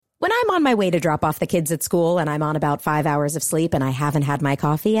When I'm on my way to drop off the kids at school and I'm on about 5 hours of sleep and I haven't had my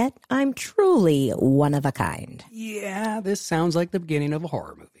coffee yet, I'm truly one of a kind. Yeah, this sounds like the beginning of a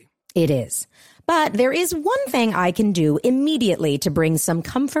horror movie. It is. But there is one thing I can do immediately to bring some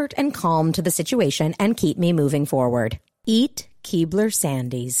comfort and calm to the situation and keep me moving forward. Eat Keebler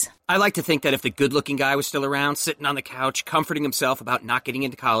Sandies. I like to think that if the good-looking guy was still around, sitting on the couch, comforting himself about not getting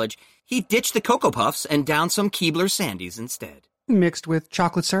into college, he'd ditch the Cocoa Puffs and down some Keebler Sandies instead. Mixed with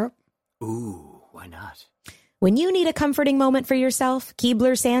chocolate syrup? Ooh, why not? When you need a comforting moment for yourself,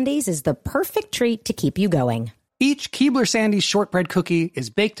 Keebler Sandies is the perfect treat to keep you going. Each Keebler Sandies shortbread cookie is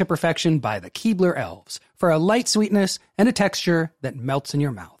baked to perfection by the Keebler elves for a light sweetness and a texture that melts in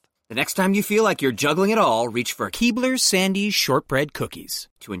your mouth. The next time you feel like you're juggling it all, reach for Keebler Sandies shortbread cookies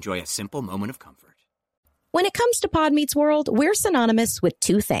to enjoy a simple moment of comfort. When it comes to Pod Meets World, we're synonymous with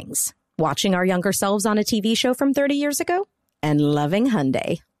two things: watching our younger selves on a TV show from 30 years ago and loving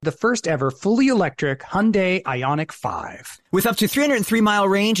Hyundai. The first ever fully electric Hyundai Ioniq 5. With up to 303-mile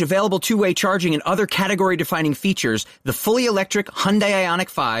range, available two-way charging, and other category-defining features, the fully electric Hyundai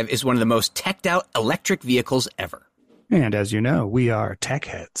Ioniq 5 is one of the most teched-out electric vehicles ever. And as you know, we are tech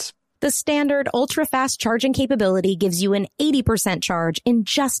heads. The standard ultra-fast charging capability gives you an 80% charge in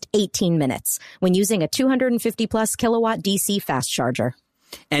just 18 minutes when using a 250-plus kilowatt DC fast charger.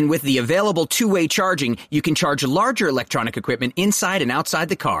 And with the available two-way charging, you can charge larger electronic equipment inside and outside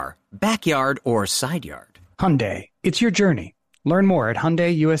the car, backyard or side yard. Hyundai, it's your journey. Learn more at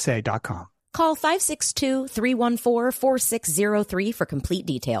HyundaiUSA.com. Call 562-314-4603 for complete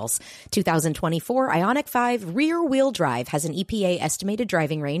details. 2024 Ioniq 5 rear-wheel drive has an EPA estimated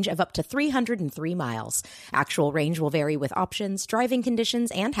driving range of up to 303 miles. Actual range will vary with options, driving conditions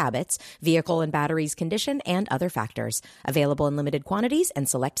and habits, vehicle and batteries condition, and other factors. Available in limited quantities and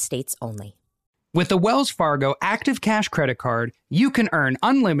select states only. With the Wells Fargo Active Cash Credit Card, you can earn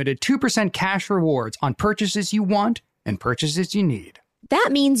unlimited 2% cash rewards on purchases you want and purchases you need. That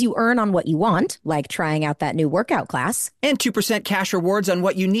means you earn on what you want, like trying out that new workout class. And 2% cash rewards on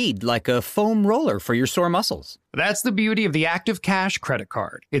what you need, like a foam roller for your sore muscles. That's the beauty of the Active Cash Credit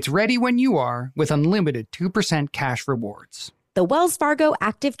Card. It's ready when you are with unlimited 2% cash rewards. The Wells Fargo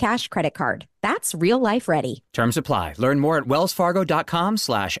Active Cash Credit Card. That's real life ready. Terms apply. Learn more at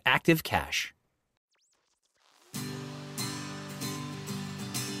wellsfargo.com/activecash.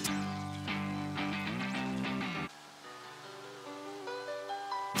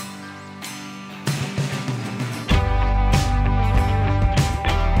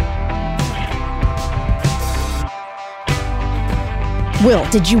 Will,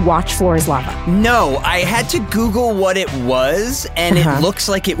 did you watch Floor is Lava? No, I had to Google what it was, and it looks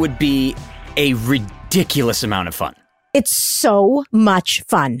like it would be a ridiculous amount of fun. It's so much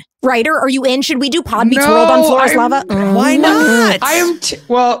fun. Writer, are you in? Should we do Pod Meets World on Floor is Lava? Why not? I am,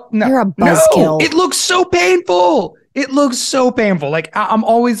 well, no. You're a buzzkill. No, it looks so painful. It looks so painful. Like, I'm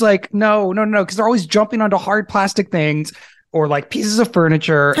always like, no, because they're always jumping onto hard plastic things or like pieces of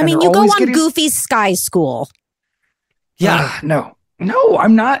furniture. I mean, you go on Goofy's Sky School. Yeah. No,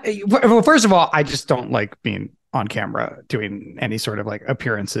 I'm not. Well, first of all, I just don't like being on camera doing any sort of like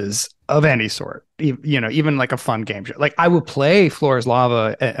appearances of any sort, even like a fun game show. Like I would play Floor is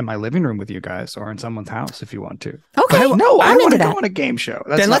Lava in my living room with you guys or in someone's house if you want to. Okay. I don't want to go on a game show.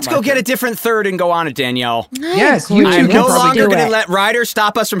 Then let's go get a different third and go on it, Danielle. Yes, you I'm two no longer going to let Ryder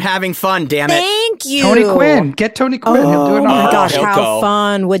stop us from having fun, damn it. Thank you. Tony Quinn. Get Tony Quinn. He'll do it Oh my on gosh, He'll how go.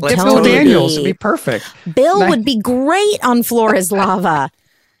 fun would Get Tony Bill Daniels. be? It'd be perfect. Bill would be great on Floor is Lava.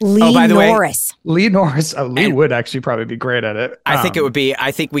 Lee by the way, Norris. Lee Norris. Lee would actually probably be great at it. I think it would be.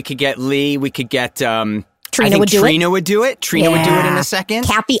 I think we could get Lee. We could get. Trina would do it. Trina would do it in a second.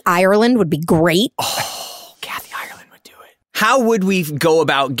 Kathy Ireland would be great. Oh, Kathy Ireland would do it. How would we go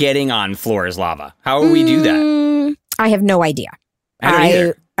about getting on Floor is Lava? How would we do that? I have no idea. I don't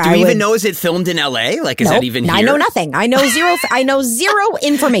either. Do we even know, is it filmed in LA? Like, is that even here? I know nothing. I know zero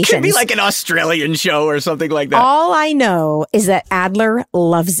information. Could be like an Australian show or something like that. All I know is that Adler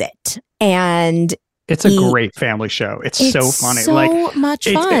loves it. And it's a great family show. It's so funny. So like much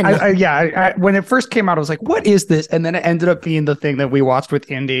fun. When it first came out, I was like, what is this? And then it ended up being the thing that we watched with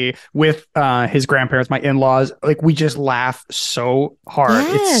Indy, with his grandparents, my in-laws. Like, we just laugh so hard.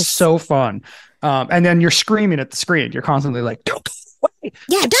 Yes. It's so fun. And then you're screaming at the screen. You're constantly like, don't go away.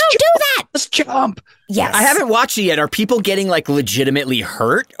 Yeah, don't do that. Let's jump. Yes. I haven't watched it yet. Are people getting like legitimately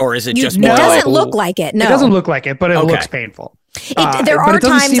hurt, or is it just it more doesn't like, look like it. No, it doesn't look like it, but it looks painful. There are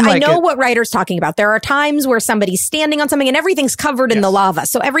times, I know it. what Ryder's talking about. There are times where somebody's standing on something and everything's covered in the lava.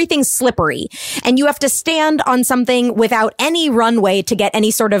 So everything's slippery. And you have to stand on something without any runway to get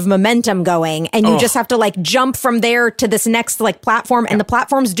any sort of momentum going. And you just have to like jump from there to this next like platform. And the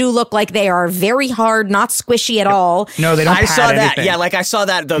platforms do look like they are very hard, not squishy at all. No, they don't I saw that. anything. Yeah, like I saw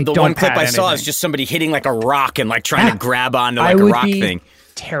that. The one clip I saw is just somebody hitting like a rock and like trying to grab onto like a rock thing.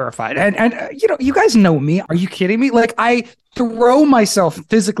 Terrified. And you guys know me. Are you kidding me? Like I throw myself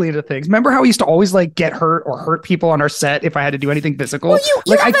physically into things. Remember how we used to always like get hurt or hurt people on our set if I had to do anything physical? Well,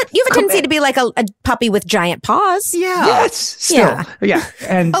 you have a tendency to be like a puppy with giant paws. Yeah. Yes. Still. Yeah.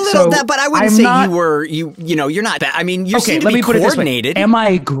 And a little so but I wouldn't say you're not that. I mean, you seem to be coordinated. Am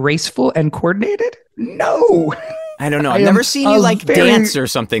I graceful and coordinated? No. I don't know. I've never seen you like dance or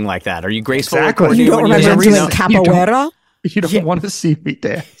something like that. Are you graceful? Exactly. You don't remember doing capoeira? You don't want to see me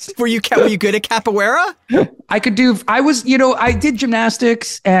dance. Were you good at capoeira? I did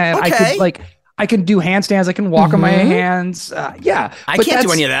gymnastics and I can do handstands. I can walk on my hands. I can't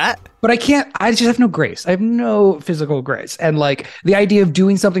do any of that. But I just have no grace. I have no physical grace. And like the idea of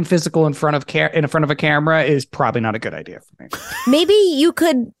doing something physical in front of a camera is probably not a good idea for me. Maybe you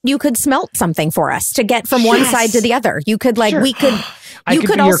could smelt something for us to get from one side to the other. You could like, we could. I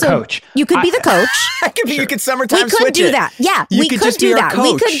could be your coach. You could be the coach. You could summertime switch it. We could do that. Yeah, we could do that.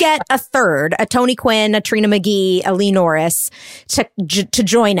 We could get a third, a Tony Quinn, a Trina McGee, a Lee Norris to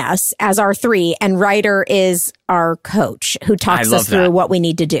join us as our three, and Ryder is our coach who talks us through what we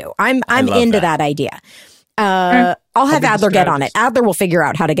need to do. I'm into that idea. I'll have Adler get on it. Adler will figure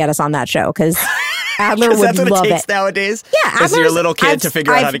out how to get us on that show because Adler would that's what love it takes it nowadays. Yeah, as your little kid to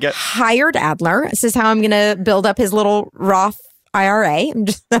figure out how to get. Hired Adler. This is how I'm going to build up his little Roth IRA.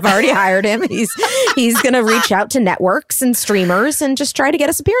 I've already hired him. He's going to reach out to networks and streamers and just try to get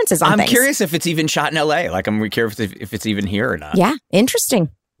us appearances on things. I'm curious if it's even shot in LA. Like I'm curious if it's even here or not. Yeah, interesting.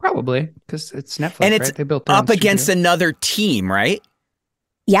 Probably because it's Netflix, and it's right? They built up against another team, right?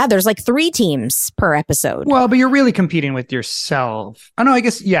 Yeah, there's like 3 teams per episode. Well, but you're really competing with yourself. Oh no, I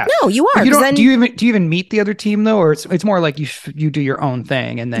guess yeah. No, you are. Do you even meet the other team though, or it's more like you do your own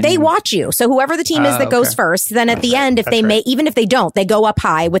thing and then they watch you. So whoever the team is that goes first, then at the end, if they even if they don't, they go up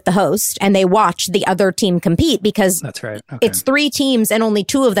high with the host and they watch the other team compete because that's right. Okay. It's 3 teams and only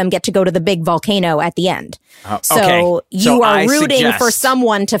 2 of them get to go to the big volcano at the end. So you are rooting for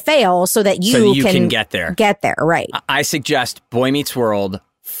someone to fail so that you can get there. Get there, right? I suggest Boy Meets World,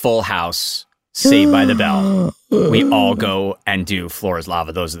 Full House, Saved by the Bell. We all go and do Floor is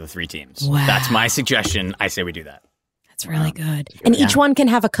Lava. Those are the 3 teams. Wow. That's my suggestion. I say we do that. That's really good. And each one can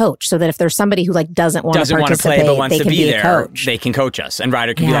have a coach so that if there's somebody who like doesn't want to participate, play but wants they to can be a there, coach. they can coach us. And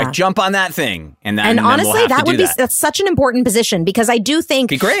Ryder can be like, jump on that thing. And honestly, we'll that would be that's such an important position because I do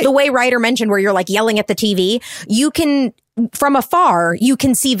think the way Ryder mentioned where you're like yelling at the TV, you can from afar, you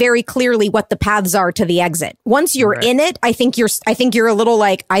can see very clearly what the paths are to the exit. Once you're in it, I think you're a little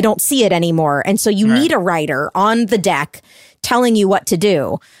like, I don't see it anymore. And so you need a writer on the deck telling you what to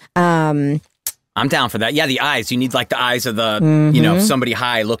do. I'm down for that. Yeah, the eyes. You need like the eyes of the, somebody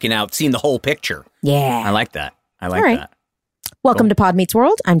high looking out, seeing the whole picture. Yeah. I like that. That. Welcome to Pod Meets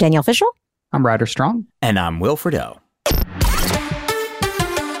World. I'm Danielle Fishel. I'm Ryder Strong. And I'm Will Friedle.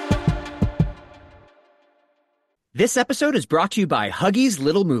 This episode is brought to you by Huggies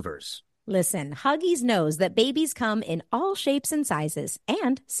Little Movers. Listen, Huggies knows that babies come in all shapes and sizes,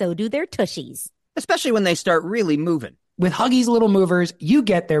 and so do their tushies. Especially when they start really moving. With Huggies Little Movers, you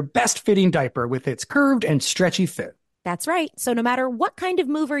get their best fitting diaper with its curved and stretchy fit. That's right. So no matter what kind of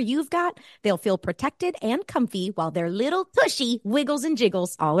mover you've got, they'll feel protected and comfy while their little tushy wiggles and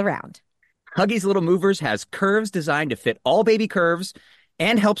jiggles all around. Huggies Little Movers has curves designed to fit all baby curves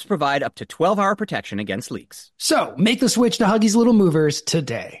and helps provide up to 12-hour protection against leaks. So make the switch to Huggies Little Movers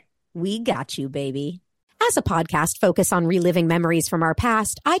today. We got you, baby. As a podcast focused on reliving memories from our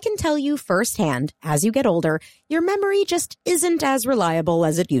past, I can tell you firsthand, as you get older, your memory just isn't as reliable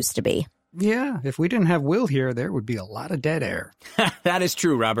as it used to be. Yeah, if we didn't have Will here, there would be a lot of dead air. That is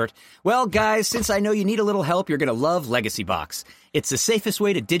true, Robert. Well, guys, since I know you need a little help, you're going to love Legacy Box. It's the safest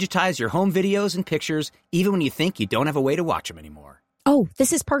way to digitize your home videos and pictures, even when you think you don't have a way to watch them anymore. Oh,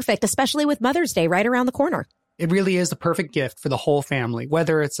 this is perfect, especially with Mother's Day right around the corner. It really is the perfect gift for the whole family,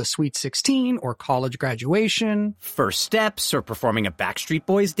 whether it's a sweet 16 or college graduation. First steps or performing a Backstreet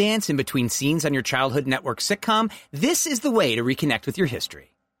Boys dance in between scenes on your childhood network sitcom, this is the way to reconnect with your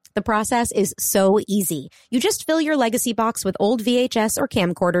history. The process is so easy. You just fill your Legacy Box with old VHS or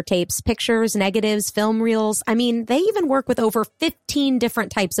camcorder tapes, pictures, negatives, film reels. I mean, they even work with over 15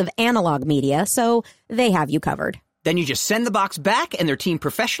 different types of analog media, so they have you covered. Then you just send the box back, and their team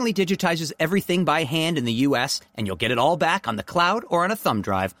professionally digitizes everything by hand in the U.S., and you'll get it all back on the cloud or on a thumb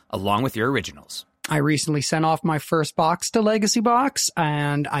drive, along with your originals. I recently sent off my first box to Legacy Box,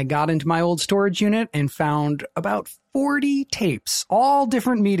 and I got into my old storage unit and found about 40 tapes, all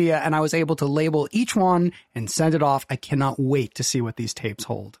different media, and I was able to label each one and send it off. I cannot wait to see what these tapes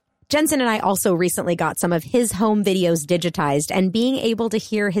hold. Jensen and I also recently got some of his home videos digitized, and being able to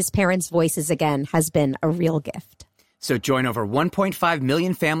hear his parents' voices again has been a real gift. So join over 1.5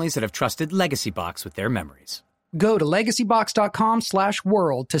 million families that have trusted Legacy Box with their memories. Go to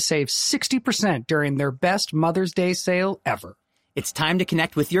legacybox.com/world to save 60% during their best Mother's Day sale ever. It's time to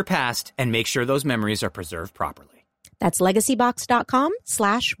connect with your past and make sure those memories are preserved properly. That's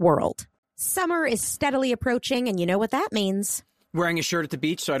legacybox.com/world. Summer is steadily approaching, and you know what that means. Wearing a shirt at the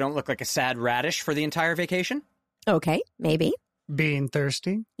beach so I don't look like a sad radish for the entire vacation? Okay, maybe. Being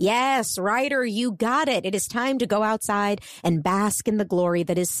thirsty? Yes, Ryder, you got it. It is time to go outside and bask in the glory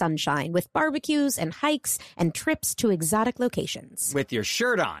that is sunshine with barbecues and hikes and trips to exotic locations. With your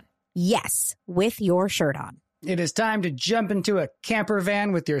shirt on. Yes, with your shirt on. It is time to jump into a camper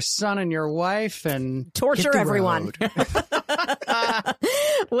van with your son and your wife and torture everyone.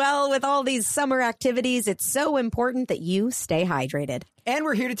 Well, with all these summer activities, it's so important that you stay hydrated. And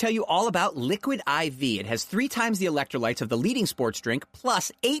we're here to tell you all about Liquid IV. It has 3 times the electrolytes of the leading sports drink,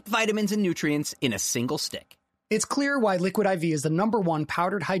 plus 8 vitamins and nutrients in a single stick. It's clear why Liquid IV is the #1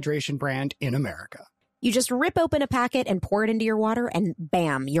 powdered hydration brand in America. You just rip open a packet and pour it into your water, and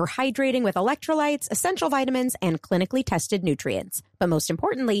bam, you're hydrating with electrolytes, essential vitamins, and clinically tested nutrients. But most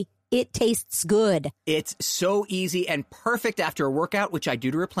importantly, it tastes good. It's so easy and perfect after a workout, which I do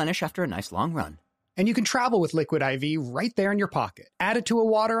to replenish after a nice long run. And you can travel with Liquid IV right there in your pocket. Add it to a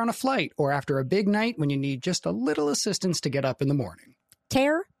water on a flight or after a big night when you need just a little assistance to get up in the morning.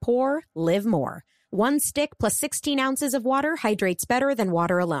 Tear, pour, live more. 1 stick plus 16 ounces of water hydrates better than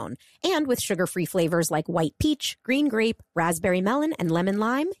water alone. And with sugar-free flavors like white peach, green grape, raspberry melon, and lemon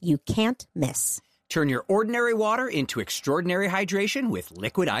lime, you can't miss. Turn your ordinary water into extraordinary hydration with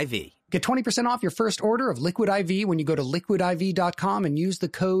Liquid IV. Get 20% off your first order of Liquid IV when you go to liquidiv.com and use the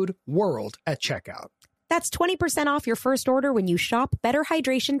code WORLD at checkout. That's 20% off your first order when you shop Better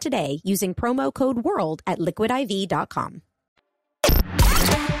Hydration today using promo code WORLD at liquidiv.com.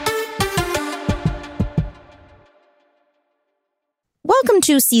 Welcome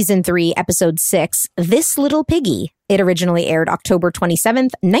to Season 3, Episode 6, This Little Piggy. It originally aired October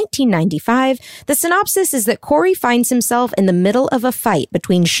 27th, 1995. The synopsis is that Corey finds himself in the middle of a fight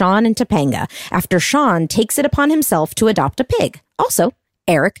between Sean and Topanga after Sean takes it upon himself to adopt a pig. Also,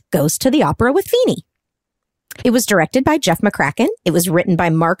 Eric goes to the opera with Feeny. It was directed by Jeff McCracken. It was written by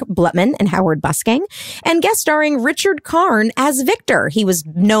Mark Blutman and Howard Busking, and guest starring Richard Karn as Victor. He was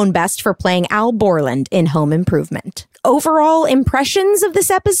known best for playing Al Borland in Home Improvement. Overall impressions of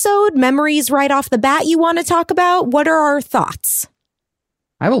this episode, memories right off the bat you want to talk about? What are our thoughts?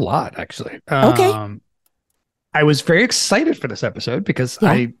 I have a lot, actually. Okay. I was very excited for this episode because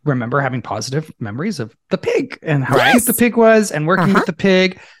I remember having positive memories of the pig and how cute the pig was and working with the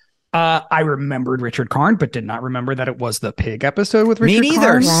pig. I remembered Richard Karn, but did not remember that it was the pig episode with Richard Me neither.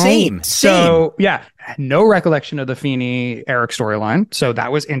 Karn. Same. So, yeah, no recollection of the Feeny Eric storyline. So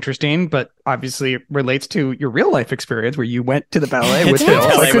that was interesting, but obviously it relates to your real life experience where you went to the ballet with Bill.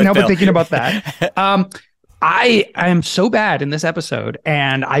 So I couldn't help but thinking about that. I am so bad in this episode,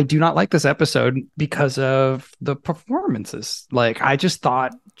 and I do not like this episode because of the performances. Like, I just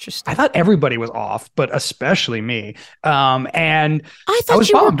thought everybody was off, but especially me. And I was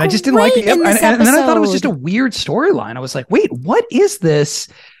bummed. I just didn't like it. And then I thought it was just a weird storyline. I was like, wait, what is this?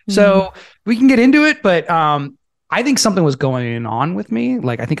 So we can get into it, but I think something was going on with me.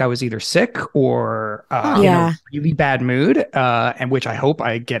 Like, I think I was either sick or in a really bad mood, and which I hope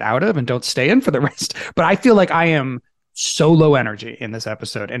I get out of and don't stay in for the rest. But I feel like I am so low energy in this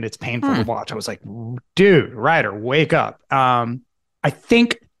episode, and it's painful to watch. I was like, dude, Ryder, wake up. I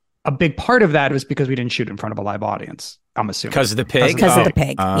think a big part of that was because we didn't shoot in front of a live audience. I'm assuming because of the pig. Because of the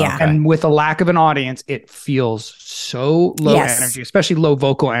pig, yeah. Okay. And with a lack of an audience, it feels so low energy, especially low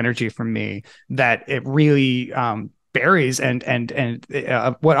vocal energy from me, that it really buries and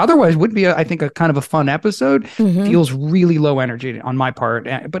what otherwise would be, I think, a kind of a fun episode feels really low energy on my part,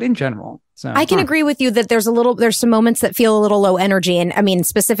 but in general. So I can agree with you that there's some moments that feel a little low energy. And I mean,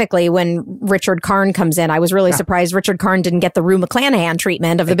 specifically when Richard Karn comes in, I was really surprised Richard Karn didn't get the Rue McClanahan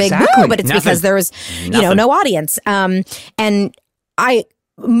treatment of the big boo, but it's because there was, no audience. And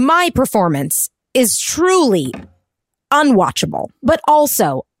my performance is truly unwatchable, but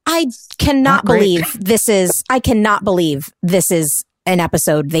also I cannot believe this is an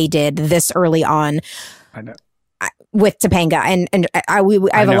episode they did this early on. I know. with Topanga, and I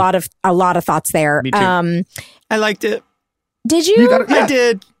have a lot of thoughts there. Me too. I liked it. Did you? I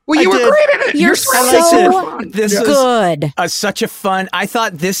did. Well, you were great in it. You're so This good. was such a fun. I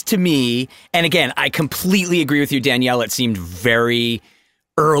thought this to me, and again, I completely agree with you, Danielle. It seemed very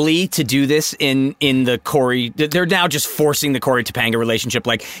early to do this in the Corey. They're now just forcing the Corey Topanga relationship.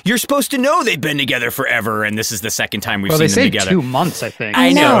 Like, you're supposed to know they've been together forever, and this is the second time we've seen them together. They say 2 months, I think.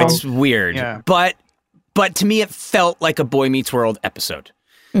 I know know. it's weird, but to me, it felt like a Boy Meets World episode.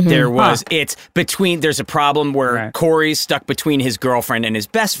 Mm-hmm. There was, it's between, there's a problem where Corey's stuck between his girlfriend and his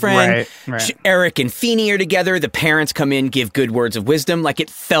best friend. Right. Eric and Feeney are together. The parents come in, give good words of wisdom. Like, it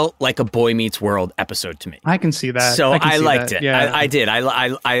felt like a Boy Meets World episode to me. I can see that. So I liked it. Yeah. I did.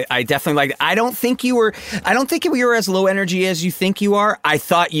 I definitely liked it. I don't think you were as low energy as you think you are. I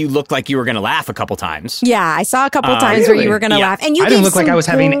thought you looked like you were going to laugh a couple times. Yeah, I saw a couple times where you were going to laugh, and you I didn't look like I was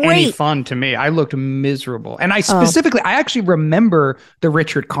having great... any fun. To me, I looked miserable, and I actually remember the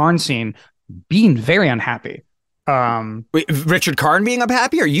Richard Karn scene being very unhappy. Wait, Richard Karn being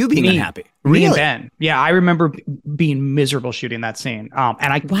unhappy, or you being unhappy? Me and Ben. Yeah, I remember being miserable shooting that scene.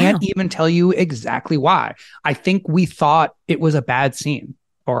 And I can't even tell you exactly why. I think we thought it was a bad scene,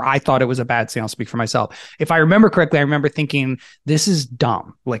 or I thought it was a bad scene. I'll speak for myself. If I remember correctly, I remember thinking, this is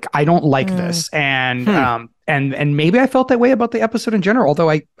dumb. Like, I don't like this. And maybe I felt that way about the episode in general, although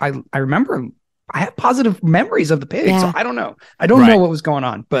I remember I have positive memories of the pigs. So I don't know. I don't know what was going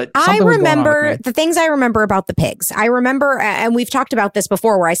on, but I remember the things I remember about the pigs. I remember, and we've talked about this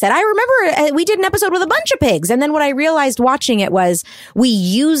before, where I said, I remember we did an episode with a bunch of pigs. And then what I realized watching it was we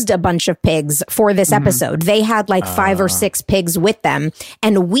used a bunch of pigs for this episode. They had like 5 or 6 pigs with them.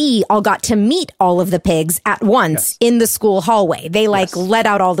 And we all got to meet all of the pigs at once in the school hallway. They let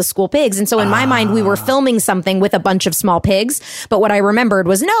out all the school pigs. And so in my mind, we were filming something with a bunch of small pigs. But what I remembered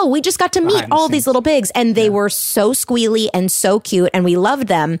was, no, we just got to meet all these little pigs, and they were so squealy and so cute, and we loved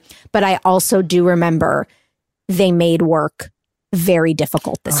them. But I also do remember they made work very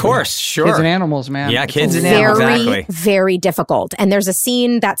difficult this Of course, year. sure. Kids and animals, man. Yeah, kids and animals, exactly. Very difficult. And there's that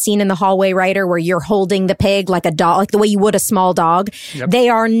scene in The Hallway Writer where you're holding the pig like a dog, like the way you would a small dog. Yep. They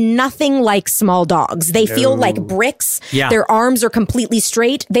are nothing like small dogs. They feel like bricks. Yeah. Their arms are completely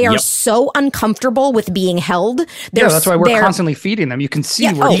straight. They are so uncomfortable with being held. That's why we're constly feeding them. You can see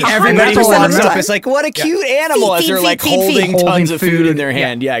everybody who walks up is like, what a cute animal, as they're like holding tons of food in their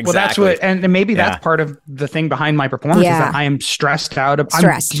hand. Yeah, exactly. Well, that's what, and maybe that's part of the thing behind my performance is that I am stressed out.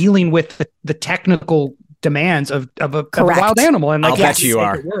 I'm dealing with the technical demands of a wild animal, and like, I'll bet you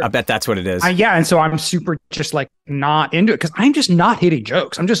are. I bet that's what it is. And so I'm super just like not into it because I'm just not hitting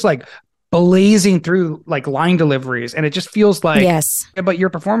jokes. I'm just like blazing through like line deliveries, and it just feels like but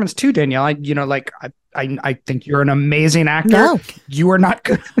your performance too, Danielle. I think you're an amazing actor. No. You are not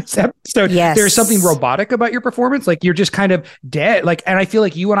good at this episode. There's something robotic about your performance. Like, you're just kind of dead. Like, and I feel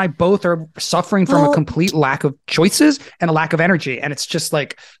like you and I both are suffering from a complete lack of choices and a lack of energy. And it's just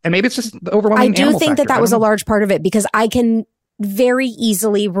like, and maybe it's just the overwhelming. I do think that was a large part of it, because I can very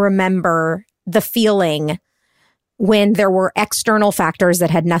easily remember the feeling when there were external factors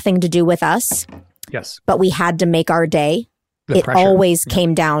that had nothing to do with us. Yes. But we had to make our day. It always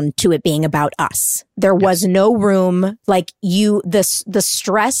came down to it being about us. There was no room, like the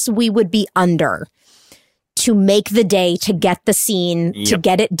stress we would be under to make the day, to get the scene, to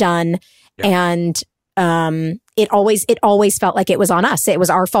get it done. And it always felt like it was on us. It was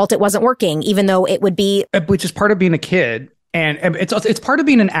our fault it wasn't working, even though it would be. Which is part of being a kid. And it's part of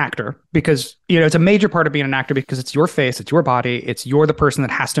being an actor, because, it's a major part of being an actor, because it's your face, it's your body, you're the person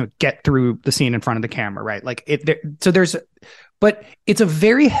that has to get through the scene in front of the camera, right? Like but it's a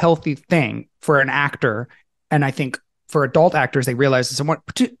very healthy thing for an actor. And I think for adult actors, they realize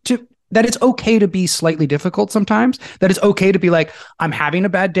that it's okay to be slightly difficult sometimes, that it's okay to be like, I'm having a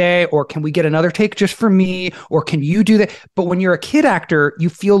bad day, or can we get another take just for me? Or can you do that? But when you're a kid actor, you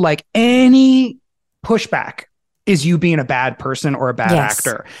feel like any pushback is you being a bad person or a bad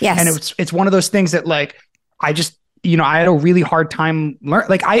actor. Yes. And it's one of those things that, like, I just, I had a really hard time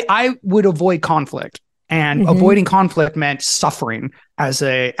like I would avoid conflict, and avoiding conflict meant suffering as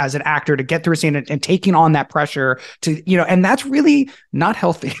an actor to get through a scene and taking on that pressure to, and that's really not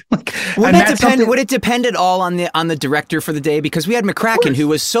healthy. Would it depend at all on the director for the day? Because we had McCracken, who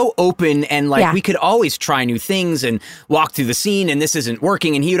was so open, and we could always try new things and walk through the scene, and this isn't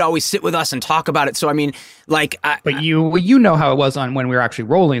working, and he would always sit with us and talk about it. So I mean, but you know how it was when we were actually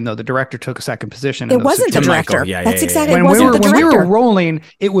rolling, though. The director took a second position. It wasn't the director. That's exactly when we were rolling.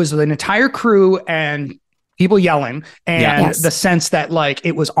 It was an entire crew and people yelling, and the sense that like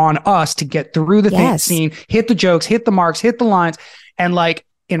it was on us to get through the scene, hit the jokes, hit the marks, hit the lines, and like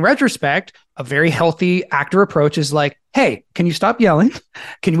in retrospect, a very healthy actor approach is like, hey, can you stop yelling?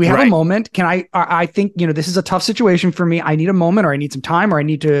 Can we have a moment? Can I think, this is a tough situation for me. I need a moment, or I need some time, or I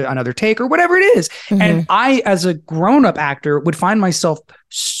need another take, or whatever it is. Mm-hmm. And I, as a grown-up actor, would find myself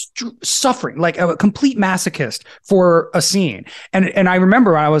suffering like a complete masochist for a scene. And I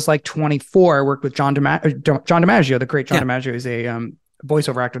remember when I was like 24, I worked with John DiMaggio, the great John DiMaggio is a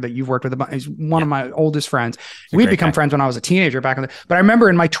voiceover actor that you've worked with. He's one of my oldest friends. We'd become friends when I was a teenager back in but I remember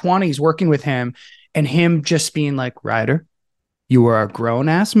in my 20s working with him and him just being like, Ryder, you are a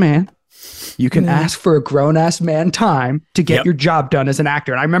grown-ass man. You can ask for a grown-ass man time to get your job done as an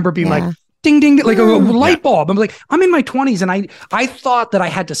actor. And I remember being like, ding, ding, like a light bulb. I'm like, I'm in my 20s and I thought that I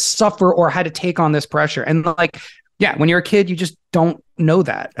had to suffer or had to take on this pressure. And like, when you're a kid, you just don't know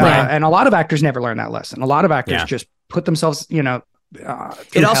that. And a lot of actors never learn that lesson. A lot of actors just put themselves,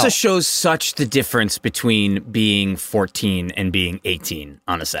 it also shows such the difference between being 14 and being 18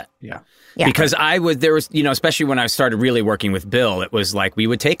 on a set. Yeah. Because there was, especially when I started really working with Bill, it was like we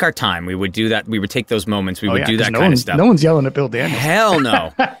would take our time. We would do that. We would take those moments. We would do that kind of stuff. No one's yelling at Bill Daniels. Hell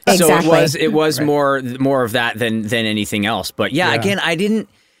no. Exactly. So it was more of that than anything else. But again,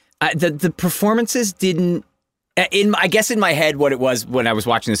 the performances didn't, I guess in my head, what it was when I was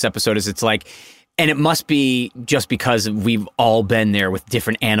watching this episode is it's like, and it must be just because we've all been there with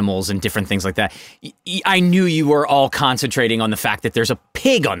different animals and different things like that. I knew you were all concentrating on the fact that there's a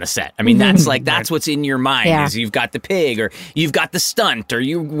pig on the set. I mean, that's what's in your mind is you've got the pig or you've got the stunt or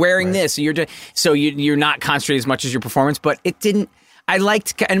you're wearing this. So you're not concentrating as much as your performance, but it didn't. I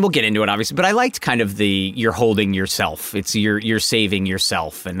liked, and we'll get into it obviously, but I liked kind of you're holding yourself. It's you're saving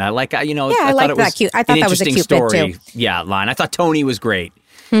yourself. And I like, I like that cute. I thought that was a cute bit too. Yeah, line. I thought Tony was great.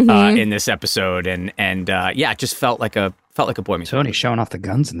 In this episode, and it just felt like a boy meets Tony showing off the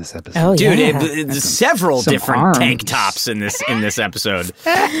guns in this episode. Oh, dude, there's several different arms. Tank tops in this episode.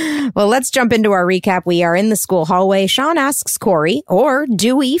 Well, let's jump into our recap. We are in the school hallway. Sean asks Corey, or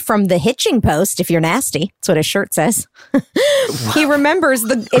Dewey from the hitching post, if you're nasty. That's what his shirt says. He remembers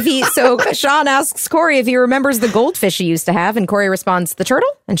Sean asks Corey if he remembers the goldfish he used to have, and Corey responds, the turtle?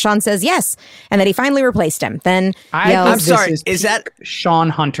 And Sean says yes, and that he finally replaced him. Then I'm sorry, is that Sean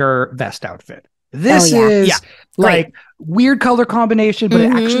Hunter vest outfit? This is like weird color combination, but it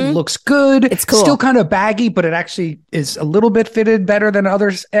actually looks good. It's cool. Still kind of baggy, but it actually is a little bit fitted better than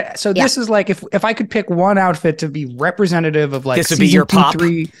others. So this is like if I could pick one outfit to be representative of like this would be your pop.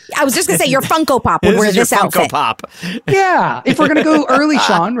 3. I was just gonna say your Funko Pop would wear this outfit. Funko Pop. Yeah, if we're gonna go early,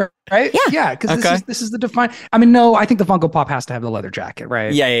 Sean, right? Yeah, because this is the define. I mean, no, I think the Funko Pop has to have the leather jacket,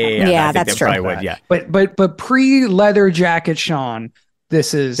 right? Yeah, that's true. Would, yeah. But pre-leather jacket, Sean.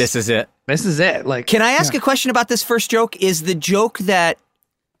 This is it. This is it. Like, can I ask a question about this first joke? Is the joke that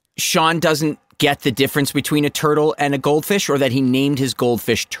Sean doesn't get the difference between a turtle and a goldfish, or that he named his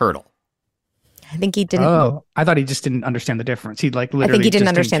goldfish Turtle? I think he didn't. Oh, I thought he just didn't understand the difference. He literally I think he didn't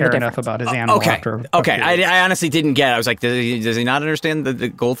understand care the enough difference. about his animal. Okay. I honestly didn't get it. I was like, does he not understand the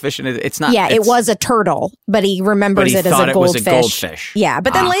goldfish? And it's not. Yeah, it was a turtle, but he remembers it as a goldfish. Yeah,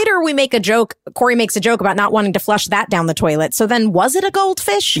 but then later we make a joke. Corey makes a joke about not wanting to flush that down the toilet. So then, was it a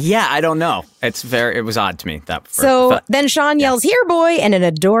goldfish? Yeah, I don't know. It was odd to me. Then Sean yells, "Here, boy!" and an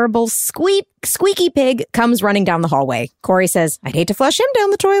adorable squeaky pig comes running down the hallway. Corey says, "I'd hate to flush him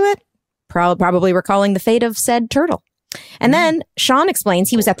down the toilet." Probably recalling the fate of said turtle. And then Sean explains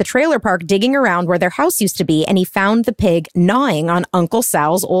he was at the trailer park digging around where their house used to be, and he found the pig gnawing on Uncle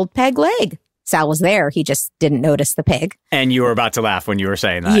Sal's old peg leg. Sal was there. He just didn't notice the pig. And you were about to laugh when you were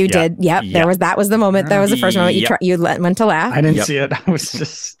saying that. You did. Yep. That was the moment. That was the first moment you went to laugh. I didn't see it. I was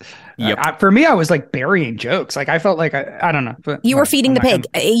just... for me, I was like burying jokes. Like I felt like I don't know. But you were feeding the pig.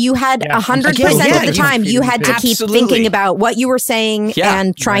 You had 100% of the time you had to keep thinking about what you were saying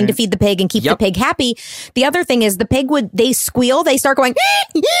and trying to feed the pig and keep the pig happy. The other thing is the pig they squeal. They start going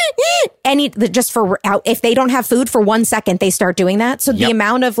if they don't have food for 1 second, they start doing that. So the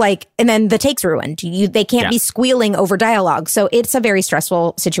amount of and then the take's ruined. They can't be squealing over dialogue. So it's a very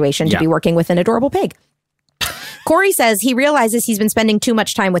stressful situation to be working with an adorable pig. Corey says he realizes he's been spending too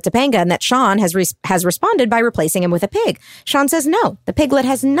much time with Topanga and that Sean has responded by replacing him with a pig. Sean says no, the piglet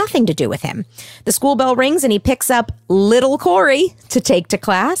has nothing to do with him. The school bell rings and he picks up little Corey to take to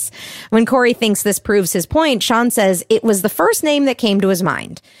class. When Corey thinks this proves his point, Sean says it was the first name that came to his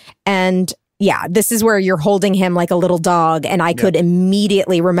mind. And yeah, this is where you're holding him like a little dog, and I could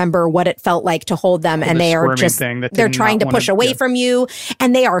immediately remember what it felt like to hold them, and they are just, they're trying to push away from you,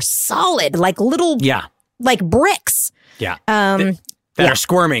 and they are solid, like little... like bricks. Yeah. That that are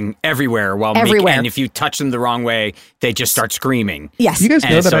squirming everywhere and if you touch them the wrong way, they just start screaming. Yes. You guys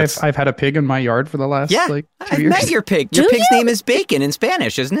know that I've had a pig in my yard for the last 2 years? I've met your pig. Your pig's name is Bacon in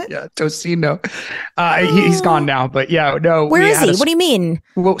Spanish, isn't it? Yeah, Tocino. He's gone now, but no. Where is he? What do you mean?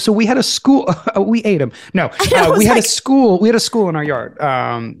 Well, so we had a school. We ate him. No, we had a school. We had a school in our yard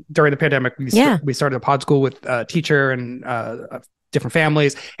during the pandemic. We started a pod school with a teacher and different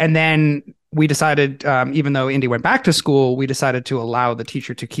families, and then we decided, even though Indy went back to school, we decided to allow the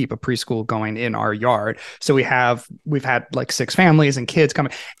teacher to keep a preschool going in our yard. So we've had like 6 families and kids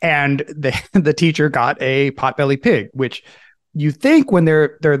coming, and the teacher got a potbelly pig, which you think when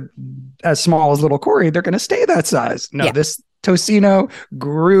they're as small as little Corey, they're going to stay that size. No, this Tocino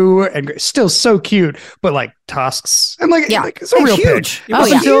grew and still so cute, but like tusks and like it's a real huge. Pig.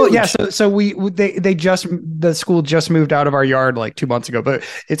 The school just moved out of our yard like 2 months ago, but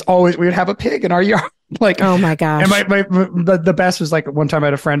it's always, we would have a pig in our yard. Like, oh my gosh. And the best was like one time I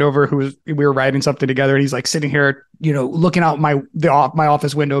had a friend over we were writing something together, and he's like sitting here, looking out my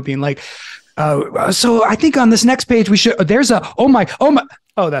office window being like, so I think on this next page we should,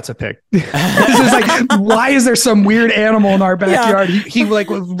 oh, that's a pig. This is like, why is there some weird animal in our backyard? He like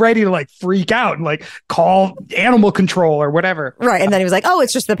was ready to like freak out and like call animal control or whatever. Right. And then he was like, oh,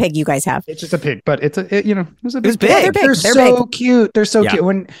 it's just the pig you guys have. It's just a pig, but it was a big big. Yeah, they're big. They're so big. cute. They're so cute.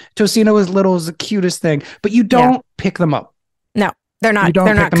 When Tocino was little, it was the cutest thing, but you don't pick them up. No. They're not.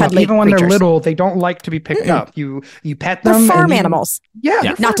 They're not cuddly. Even when creatures. they're little, they don't like to be picked up. You pet them. They're farm animals.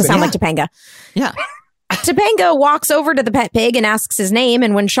 Yeah. Not to sound like Topanga. Yeah. Topanga walks over to the pet pig and asks his name.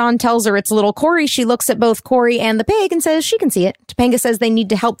 And when Sean tells her it's little Corey, she looks at both Corey and the pig and says she can see it. Topanga says they need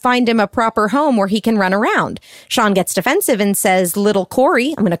to help find him a proper home where he can run around. Sean gets defensive and says little Corey,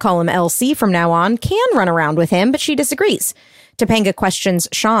 I'm going to call him LC from now on, can run around with him, but she disagrees. Topanga questions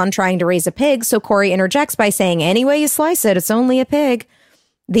Sean trying to raise a pig, so Corey interjects by saying, any way you slice it, it's only a pig.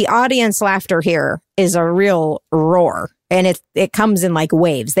 The audience laughter here is a real roar, and it comes in like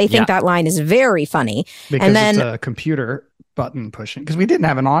waves. They think that line is very funny. Because and then, it's a computer button pushing, because we didn't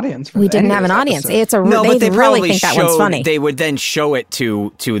have an audience. We didn't have an audience. Episodes. They really think that one's funny. They would then show it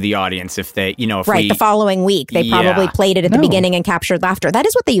to the audience if they, the following week. They probably played it at the beginning and captured laughter. That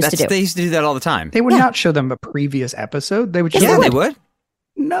is what they used to do. They used to do that all the time. They would not show them a previous episode. They would show they would.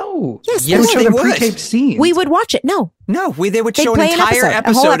 No. Yes, they would show them pre-taped scenes. We would watch it. No, they would show an entire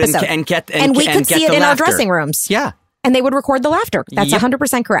episode and we could see it in our dressing rooms. Yeah. And they would record the laughter. That's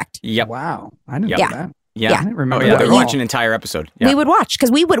 100% correct. Yep. Wow. I didn't know that. Yeah. I didn't remember they would that. watch an entire episode. Yeah. We would watch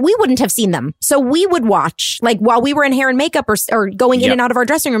because we wouldn't have seen them. So we would watch like while we were in hair and makeup or going in and out of our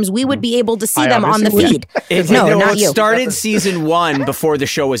dressing rooms, we would be able to see them on the feed. Not you. It started season 1 before the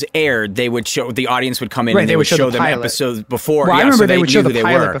show was aired. They would show, the audience would come in and they would show them episodes before. Well, I remember they would show the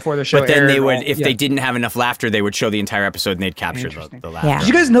pilot before the show aired. But then aired. they would, if they didn't have enough laughter, they would show the entire episode and they'd capture the laughter. Yeah. Did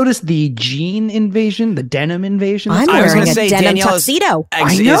you guys notice the jean invasion, the denim invasion? I'm wearing a denim tuxedo.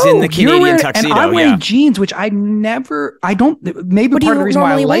 I know. Is in the Canadian tuxedo. And I'm wearing jeans, which maybe part of the reason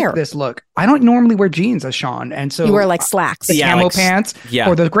why I like this look, I don't normally wear jeans as Sean, and so you wear like slacks, the camo pants,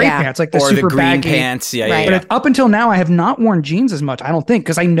 or the gray pants, like the super green baggy pants. But up until now, I have not worn jeans as much. I don't think,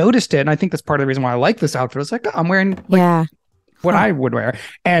 because I noticed it, and I think that's part of the reason why I like this outfit. It's like, I'm wearing what I would wear,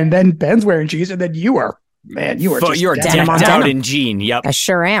 and then Ben's wearing jeans, and then you are you're decked out in jean. Yep, I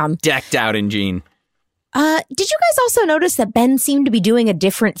sure am decked out in jean. Did you guys also notice that Ben seemed to be doing a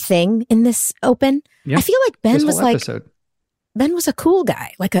different thing in this open? Yeah. I feel like Ben was like episode. Ben was a cool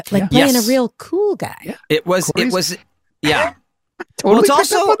guy, playing a real cool guy. Yeah. It was yeah. Totally it's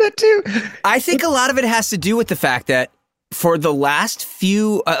also up on that too. I think a lot of it has to do with the fact that for the last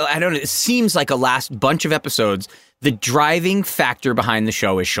few, it seems like a last bunch of episodes, the driving factor behind the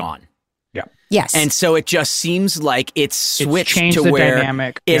show is Sean. Yeah. Yes. And so it just seems like it's switched to the where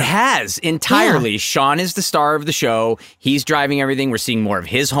dynamic. It has entirely. Yeah. Sean is the star of the show. He's driving everything. We're seeing more of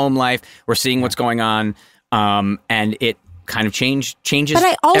his home life. We're seeing what's going on. And it kind of changes But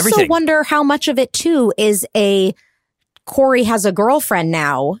I also everything. wonder how much of it too is Corey has a girlfriend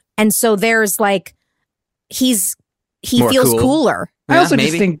now. And so there's like, he feels cooler. I also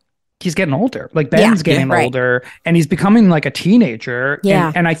just think he's getting older. Like Ben's getting older and he's becoming like a teenager.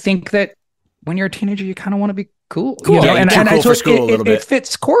 Yeah. And I think that when you're a teenager, you kind of want to be cool. Cool. You know? And cool for school a little bit. It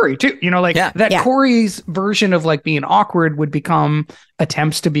fits Corey too. Corey's version of like being awkward would become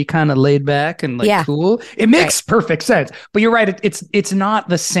attempts to be kind of laid back and like cool. It makes perfect sense. But you're right. It's not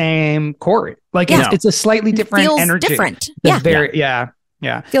the same Corey. Like it's a slightly different energy. Different.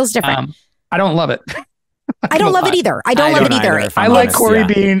 Yeah. Feels different. I don't love it. I don't love it either. I don't love it either. I like Corey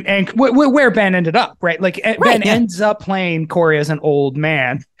being, and where Ben ended up, right? Like Ben ends up playing Corey as an old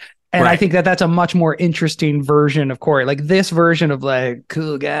man. And I think that that's a much more interesting version of Corey. Like this version of like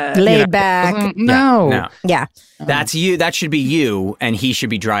cool guy, laid back. No. Yeah. That's you. That should be you, and he should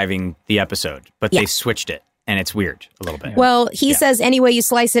be driving the episode. But they switched it, and it's weird a little bit. Well, he says, any way you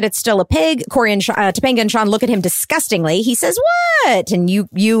slice it, it's still a pig. Corey and Topanga and Sean look at him disgustingly. He says, what? And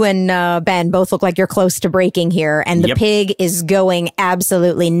you and Ben both look like you're close to breaking here. And the pig is going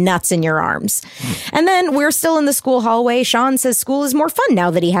absolutely nuts in your arms. And then we're still in the school hallway. Sean says school is more fun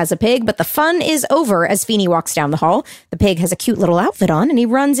now that he has a pig, but the fun is over as Feeney walks down the hall. The pig has a cute little outfit on, and he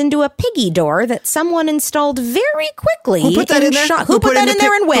runs into a piggy door that someone installed very quickly. Who put that in there? Who put that in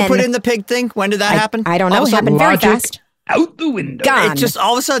there and when? Who put in the pig thing? When did that happen? I don't know. It happened very fast. Out the window. Gone. It just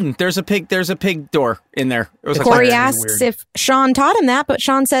all of a sudden there's a pig door in there. It was Corey asks if Sean taught him that, but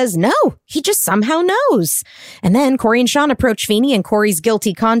Sean says no, he just somehow knows. And then Corey and Sean approach Feeney, and Corey's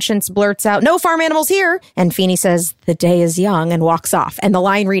guilty conscience blurts out, no farm animals here. And Feeney says the day is young and walks off. And the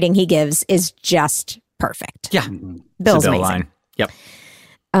line reading he gives is just perfect. Yeah. Bill's Bill amazing. line. Yep.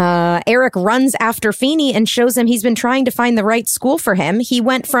 Eric runs after Feeney and shows him he's been trying to find the right school for him. He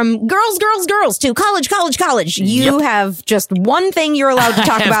went from girls to college. You have just one thing you're allowed to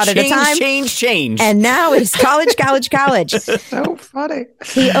talk about at a time. Change. And now it's college. So funny.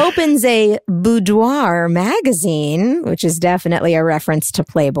 He opens a boudoir magazine, which is definitely a reference to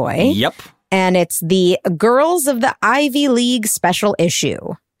Playboy. Yep. And it's the Girls of the Ivy League special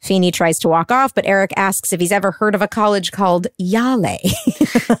issue. Feeney tries to walk off, but Eric asks if he's ever heard of a college called Yale.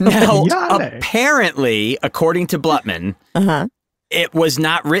 Now, apparently, according to Blutman, it was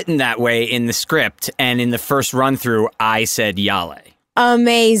not written that way in the script. And in the first run through, I said Yale.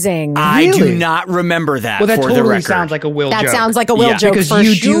 Amazing. I do not remember that. Well, that for totally the record. sounds like a Will joke. That sounds like a Will joke because for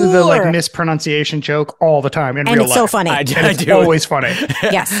you sure. do the like mispronunciation joke all the time in real life. And it's so funny. I do. It's always funny.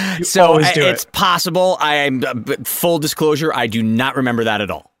 Yes. So always do it's possible. I'm full disclosure. I do not remember that at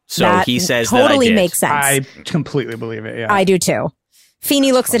all. So that he says totally that I did. makes sense. I completely believe it. Yeah, I do too.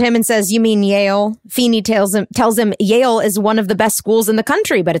 Feeney looks at him and says, you mean Yale? Feeney tells him Yale is one of the best schools in the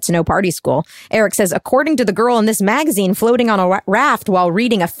country, but it's no party school. Eric says, according to the girl in this magazine floating on a raft while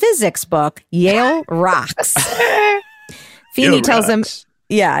reading a physics book, Yale rocks. Feeney tells him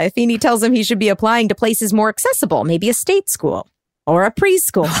he should be applying to places more accessible, maybe a state school. Or a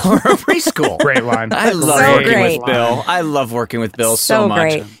preschool. Great line. I love working with Bill. I love working with Bill so much.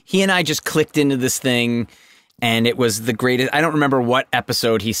 Great. He and I just clicked into this thing, and it was the greatest. I don't remember what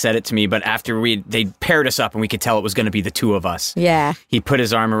episode he said it to me, but after they paired us up and we could tell it was going to be the two of us. Yeah. He put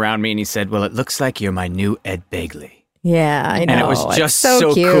his arm around me and he said, well, it looks like you're my new Ed Begley. Yeah, I know. And it was just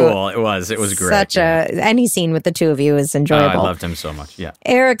so cute. cool. It was great. Any scene with the two of you is enjoyable. I loved him so much. Yeah.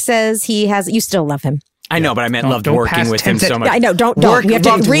 Eric says you still love him. I know, but I meant loved working with him so much. I know, don't. You have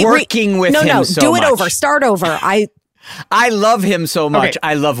to working with him so much. Do it over. Start over. I love him so much. Okay.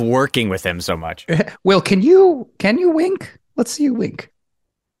 I love working with him so much. Will, can you wink? Let's see you wink.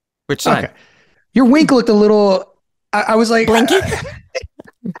 Which side? Okay. Your wink looked a little. I was like, blinky.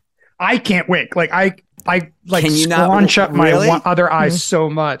 I can't wink. Like I like can you scrunch up my really? other eye so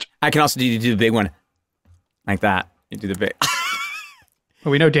much. I can also do the big one, like that. You do the big.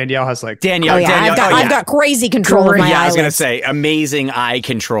 Well, we know Danielle has like Danielle. I've got crazy control of my eyelids. I was going to say amazing eye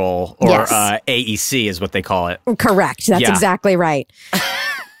control, or AEC is what they call it. Correct. That's exactly right.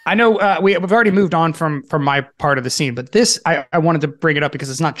 I know we've already moved on from my part of the scene, but this I wanted to bring it up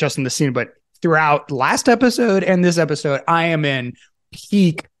because it's not just in the scene, but throughout last episode and this episode, I am in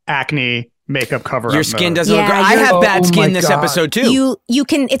peak acne makeup cover. Your skin doesn't look great. I have bad skin this episode too. You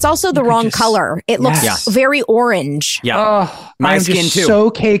can. It's also the wrong color. It looks very orange. Yeah, my skin too. So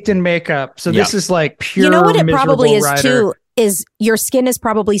caked in makeup. So this is like pure. You know what it probably is rider. too. Is your skin is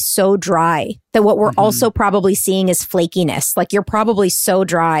probably so dry that what we're also probably seeing is flakiness. Like you're probably so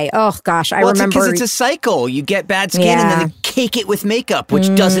dry. Oh gosh, I remember because it's a cycle. You get bad skin and then you cake it with makeup,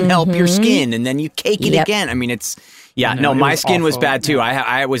 which doesn't help your skin, and then you cake it again. I mean, it's. Yeah, no, my skin was bad too.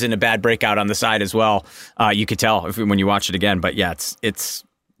 I was in a bad breakout on the side as well. You could tell when you watch it again, but yeah, it's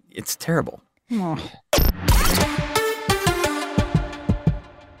terrible. Oh.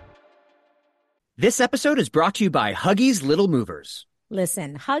 This episode is brought to you by Huggies Little Movers.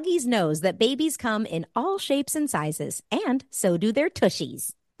 Listen, Huggies knows that babies come in all shapes and sizes, and so do their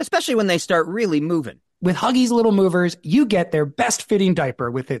tushies. Especially when they start really moving. With Huggies Little Movers, you get their best fitting diaper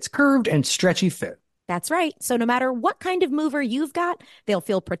with its curved and stretchy fit. That's right. So no matter what kind of mover you've got, they'll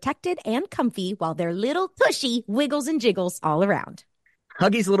feel protected and comfy while their little tushy wiggles and jiggles all around.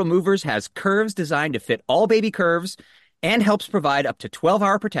 Huggies Little Movers has curves designed to fit all baby curves and helps provide up to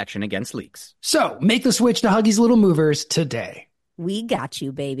 12-hour protection against leaks. So make the switch to Huggies Little Movers today. We got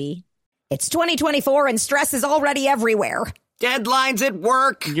you, baby. It's 2024 and stress is already everywhere. Deadlines at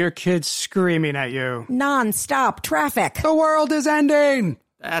work. Your kid's screaming at you. Non-stop traffic. The world is ending.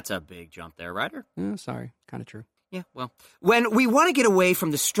 That's a big jump there, Ryder. Oh, sorry. Kind of true. Yeah, well, when we want to get away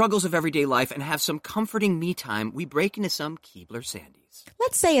from the struggles of everyday life and have some comforting me time, we break into some Keebler Sandies.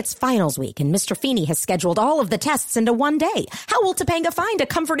 Let's say it's finals week and Mr. Feeney has scheduled all of the tests into one day. How will Topanga find a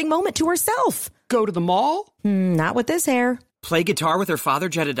comforting moment to herself? Go to the mall? Not with this hair. Play guitar with her father,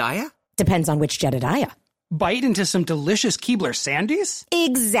 Jedediah? Depends on which Jedediah. Bite into some delicious Keebler Sandies?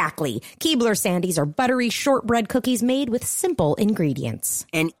 Exactly. Keebler Sandies are buttery shortbread cookies made with simple ingredients.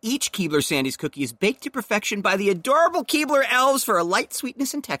 And each Keebler Sandies cookie is baked to perfection by the adorable Keebler elves for a light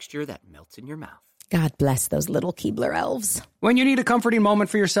sweetness and texture that melts in your mouth. God bless those little Keebler elves. When you need a comforting moment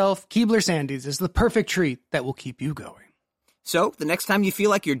for yourself, Keebler Sandies is the perfect treat that will keep you going. So, the next time you feel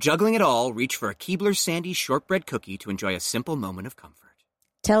like you're juggling it all, reach for a Keebler Sandies shortbread cookie to enjoy a simple moment of comfort.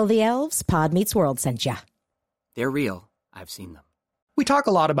 Tell the elves Pod Meets World sent ya. They're real. I've seen them. We talk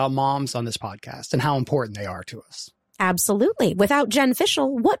a lot about moms on this podcast and how important they are to us. Absolutely. Without Jen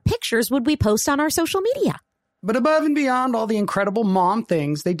Fishel, what pictures would we post on our social media? But above and beyond all the incredible mom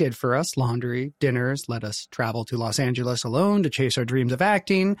things they did for us, laundry, dinners, let us travel to Los Angeles alone to chase our dreams of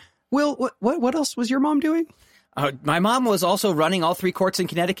acting. Will, what else was your mom doing? My mom was also running all 3 courts in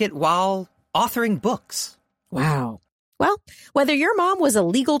Connecticut while authoring books. Wow. Well, whether your mom was a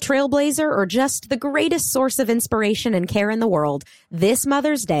legal trailblazer or just the greatest source of inspiration and care in the world, this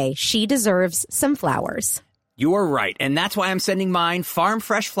Mother's Day, she deserves some flowers. You are right, and that's why I'm sending mine farm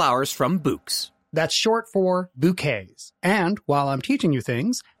fresh flowers from Books. That's short for bouquets. And while I'm teaching you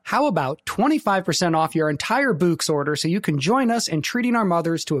things, how about 25% off your entire Books order so you can join us in treating our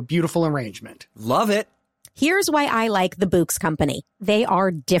mothers to a beautiful arrangement? Love it. Here's why I like the Books Company. They are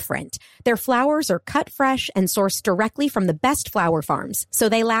different. Their flowers are cut fresh and sourced directly from the best flower farms, so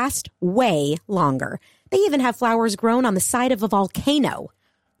they last way longer. They even have flowers grown on the side of a volcano.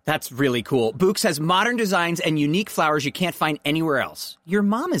 That's really cool. Books has modern designs and unique flowers you can't find anywhere else. Your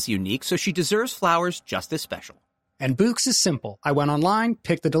mom is unique, so she deserves flowers just as special. And Books is simple. I went online,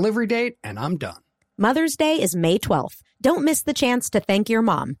 picked the delivery date, and I'm done. Mother's Day is May 12th. Don't miss the chance to thank your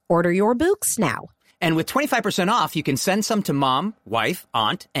mom. Order your Books now. And with 25% off, you can send some to mom, wife,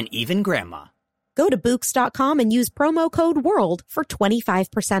 aunt, and even grandma. Go to Books.com and use promo code WORLD for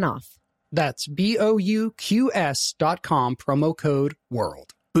 25% off. That's BOUQS.com, promo code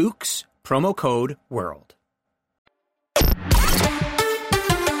WORLD. Books, promo code WORLD.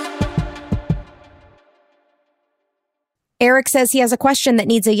 Eric says he has a question that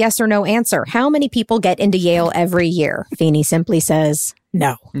needs a yes or no answer. How many people get into Yale every year? Feeney simply says,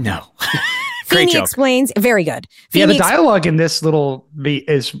 no. No. Feeney explains, very good. Yeah, Feeney the dialogue in this little beat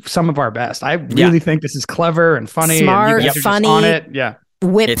is some of our best. I really think this is clever and funny. Smart, and you guys are funny. just on it. Yeah.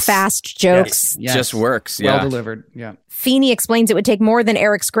 Fast jokes. Yes. Just works. Yeah. Well delivered. Yeah. Feeney explains it would take more than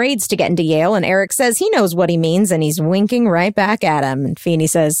Eric's grades to get into Yale, and Eric says he knows what he means, and he's winking right back at him. And Feeney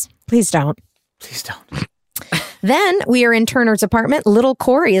says, please don't. Please don't. Then we are in Turner's apartment. Little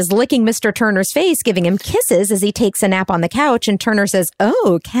Corey is licking Mr. Turner's face, giving him kisses as he takes a nap on the couch. And Turner says,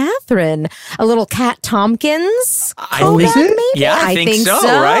 oh, Catherine, a little Cat Tompkins? Is it? Maybe? Yeah, I think so,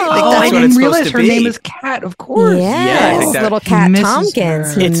 right? I think I that's what didn't it's realize supposed to her be. name is Cat, of course. Yes, I think that- little Cat Misses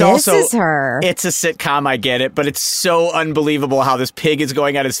Tompkins. her. He It's misses also- her. It's a sitcom, I get it, but it's so unbelievable how this pig is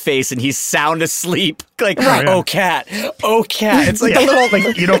going at his face and he's sound asleep. Like, oh, cat. Oh, cat. It's like a little...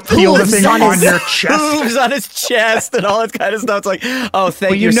 Like you don't feel the thing on your chest. Moves on his chest and all that kind of stuff. It's like, oh,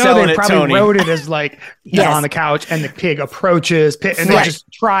 thank Well, you you for know selling they it, probably Tony. wrote it as like on the couch, and the pig approaches, and they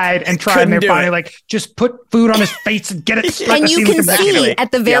just tried, and Couldn't they're do finally it. like, just put food on his face and get it. And you can see Exactly.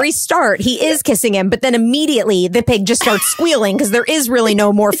 at the very start, he is kissing him, but then immediately the pig just starts squealing because there is really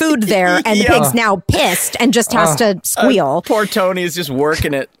no more food there. And the pig's now pissed and just has to squeal. Poor Tony is just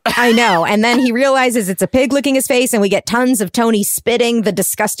working it. I know. And then he realizes it's a pig licking his face, and we get tons of Tony spitting the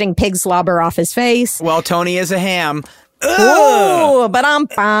disgusting pig slobber off his face. Well, Tony is a ham. Oh, but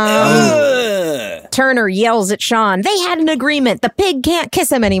Turner yells at Sean. They had an agreement. The pig can't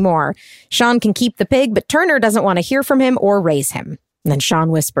kiss him anymore. Sean can keep the pig, but Turner doesn't want to hear from him or raise him. And then Sean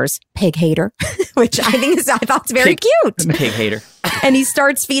whispers, pig hater, which I thought is very cute. Pig hater. And he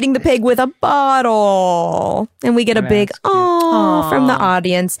starts feeding the pig with a bottle. And we get a big "aww" from the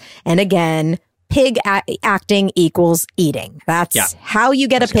audience. And again, pig acting equals eating. That's how you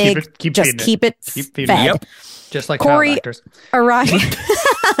get a pig. Keep keep it feeding fed. it. Yep. Just like Corey child actors. arrived.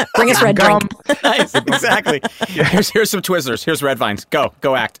 Bring us red drink. Nice. Exactly. Here's some Twizzlers. Here's red vines. Go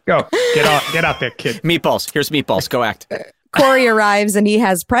act. Go. Get out there, kid. Meatballs. Here's meatballs. Go act. Corey arrives and he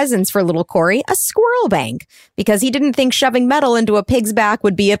has presents for little Corey, a squirrel bank, because he didn't think shoving metal into a pig's back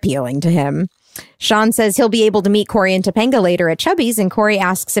would be appealing to him. Sean says he'll be able to meet Corey and Topanga later at Chubby's, and Corey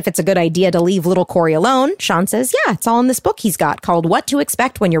asks if it's a good idea to leave little Corey alone. Sean says, yeah, it's all in this book he's got called What to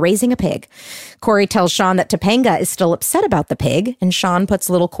Expect When You're Raising a Pig. Corey tells Sean that Topanga is still upset about the pig, and Sean puts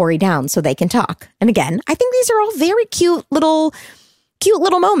little Corey down so they can talk. And again, I think these are all very cute little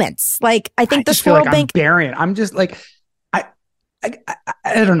moments. Like, I think the Squirrel Bank. I'm just like,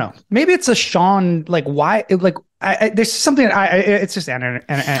 I don't know. Maybe it's a Sean, like, why, like, there's something, it's just an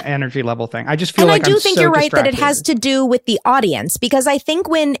energy level thing. I just feel like I do think you're right that it has to do with the audience, because I think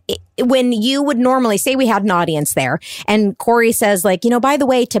when you would normally say we had an audience there and Corey says, like, by the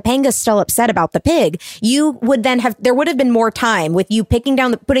way, Topanga's still upset about the pig, you would then there would have been more time with you putting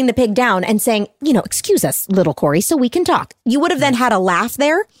the pig down and saying, excuse us, little Corey, so we can talk. You would have then had a laugh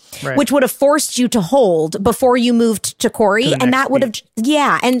there, right, which would have forced you to hold before you moved to Corey. And that would have,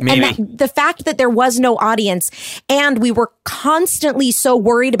 and the fact that there was no audience and we were constantly so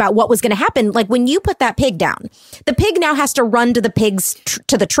worried about what was going to happen. Like, when you put that pig down, the pig now has to run to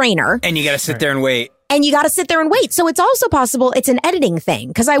the trainer. And you got to sit there and wait. And you got to sit there and wait. So it's also possible it's an editing thing.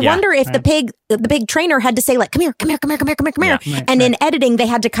 Because I wonder if the pig trainer had to say, like, come here. And in editing, they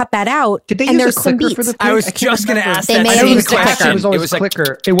had to cut that out. Did they use a clicker for the pig? I was just going to ask that. They may have used a clicker. It was always a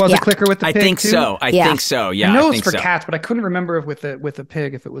clicker. It was a clicker with the pig, I think so. I think so. Yeah, I know it's for cats, but I couldn't remember if with the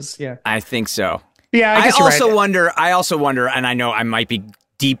pig if it was. Yeah, I think so. Yeah, I also wonder, and I know I might be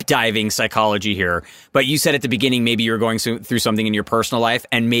deep diving psychology here, but you said at the beginning maybe you were going through something in your personal life,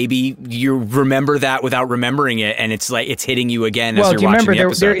 and maybe you remember that without remembering it, and it's like it's hitting you again as you're watching the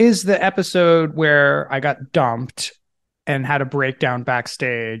episode. There is the episode where I got dumped and had a breakdown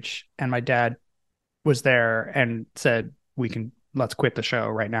backstage, and my dad was there and said, let's quit the show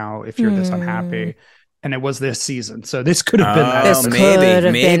right now if you're this unhappy. And it was this season, so this could have been that. This could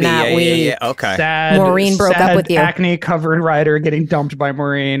have been that week. Yeah, okay. Maureen broke up with you. Acne-covered writer getting dumped by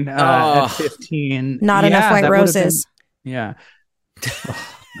Maureen at 15. Not enough white roses. Yeah.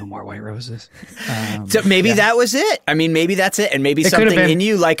 No more white roses. So maybe that was it. I mean, maybe that's it, and maybe something in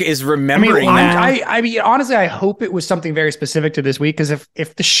you like is remembering that. I mean, honestly, I hope it was something very specific to this week, because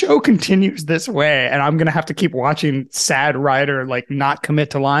if the show continues this way, and I'm gonna have to keep watching sad writer like not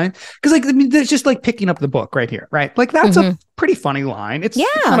commit to line, because like, I mean, there's just like picking up the book right here, right? Like that's a pretty funny line. It's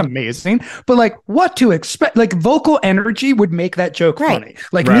not amazing, but like what to expect? Like vocal energy would make that joke funny.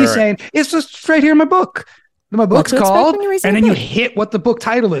 Like me saying it's just right here in my book. My book's called, and then you hit what the book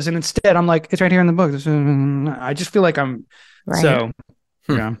title is, and instead I'm like, it's right here in the book. I just feel like I'm so,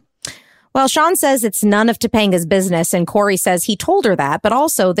 yeah. Well, Sean says it's none of Topanga's business, and Corey says he told her that, but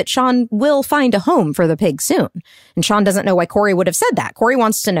also that Sean will find a home for the pig soon. And Sean doesn't know why Corey would have said that. Corey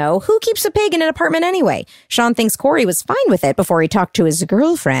wants to know who keeps a pig in an apartment anyway. Sean thinks Corey was fine with it before he talked to his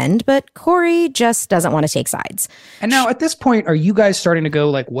girlfriend, but Corey just doesn't want to take sides. And now at this point, are you guys starting to go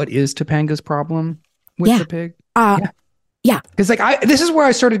like, what is Topanga's problem with the pig? Yeah. Because like this is where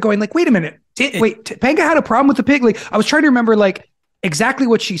I started going like, wait a minute. Topanga had a problem with the pig. Like I was trying to remember like exactly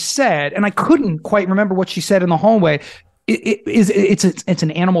what she said, and I couldn't quite remember what she said in the hallway. It's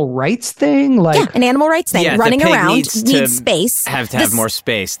an animal rights thing, like an animal rights thing. Running around needs space. Have to have more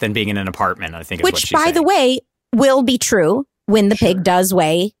space than being in an apartment. I think is what she's saying. Which, by the way, will be true when the pig does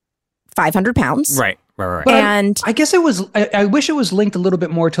weigh 500 pounds. Right. But and I guess it was. I wish it was linked a little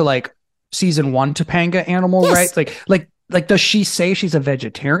bit more to like season 1 Topanga animal rights. Like does she say she's a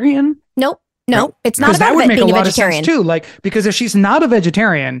vegetarian? No, it's not about that would make being a lot a vegetarian of sense too. Like, because if she's not a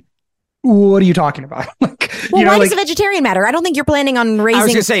vegetarian, what are you talking about? Like, why does a vegetarian matter? I don't think you're planning on raising. I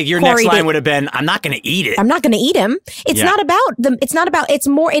was going to say your next line would have been, "I'm not going to eat it. I'm not going to eat him." It's not about them. It's not about. It's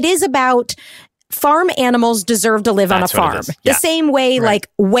more. It is about. Farm animals deserve to live on a farm. The same way, like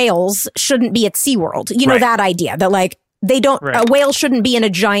whales shouldn't be at SeaWorld. You know that idea that like. They don't. A whale shouldn't be in a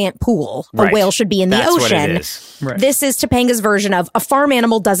giant pool. A whale should be in the ocean. This is Topanga's version of a farm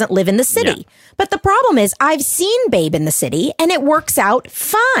animal doesn't live in the city. Yeah. But the problem is, I've seen Babe in the city, and it works out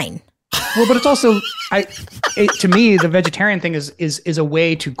fine. Well, but it's also, to me, the vegetarian thing is a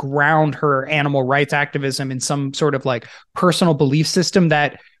way to ground her animal rights activism in some sort of like personal belief system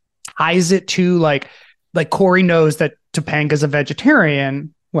that ties it to like Corey knows that Topanga's a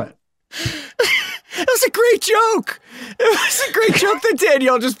vegetarian. What? That was a great joke. It was a great joke that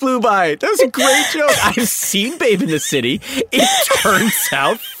Danielle just blew by. That was a great joke. I've seen Babe in the City. It turns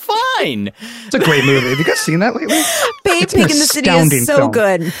out fine. It's a great movie. Have you guys seen that lately? Babe Pig in the City is so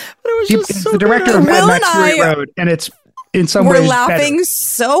good. But it was just so the director of Mad Max Fury Road, and it's in some ways we're laughing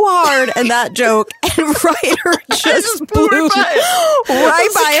so hard at that joke, and Ryder just blew right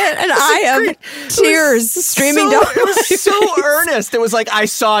by it, and I have tears streaming down. It was so earnest. It was like I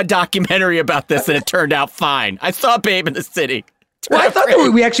saw a documentary about this, and it turned out fine. I saw Babe in the City. Well, I thought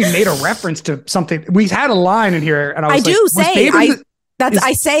that we actually made a reference to something. We had a line in here, and I was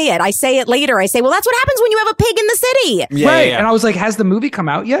I say it later. I say, well, that's what happens when you have a pig in the city. Yeah, right. Yeah. And I was like, has the movie come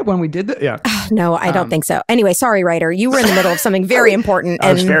out yet when we did that? Yeah. No, I don't think so. Anyway, sorry, writer. You were in the middle of something very important.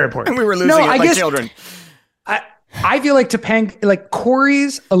 It was very important. And we were losing it like children. I feel like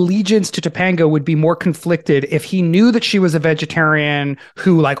Corey's allegiance to Topanga would be more conflicted if he knew that she was a vegetarian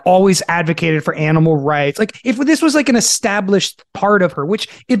who like always advocated for animal rights. Like if this was like an established part of her, which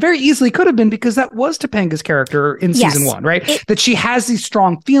it very easily could have been because that was Topanga's character in season 1, right? That she has these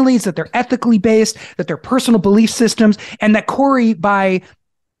strong feelings, that they're ethically based, that they're personal belief systems, and that Corey, by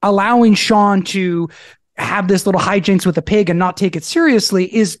allowing Sean to have this little hijinks with a pig and not take it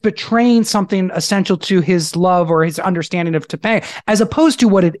seriously, is betraying something essential to his love or his understanding of Topanga, as opposed to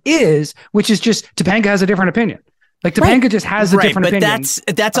what it is, which is just Topanga has a different opinion. Like Topanga just has a different opinion.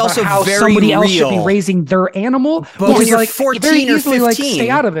 That's also how very somebody else should real. be raising their animal. But when you're like 14 very or easily, 15, like, stay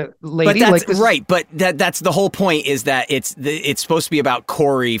out of it, lady. But that's right. But that's the whole point, is that it's supposed to be about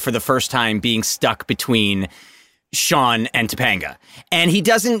Corey for the first time being stuck between Sean and Topanga, and he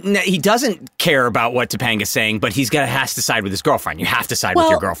doesn't care about what Topanga's saying, but has to side with his girlfriend. You have to side with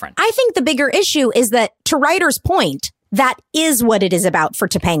your girlfriend. I think the bigger issue is that, to Ryder's point, that is what it is about for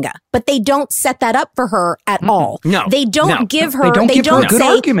Topanga, but they don't set that up for her at all. No, they don't give her. They don't say,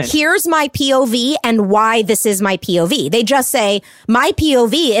 argument. Here's my POV and why this is my POV. They just say, my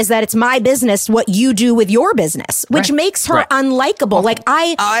POV is that it's my business what you do with your business, which makes her unlikable. Like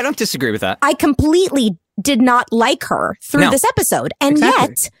I don't disagree with that. I completely did not like her through this episode. And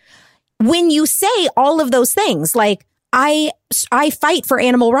yet, when you say all of those things, like, I fight for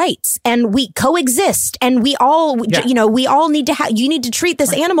animal rights and we coexist and we all, we all need to you need to treat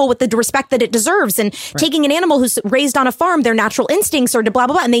this animal with the respect that it deserves. And taking an animal who's raised on a farm, their natural instincts are to blah,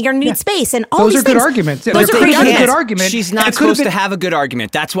 blah, blah, and they need space and all those these are good things. arguments. Those are good arguments. She's not supposed to have a good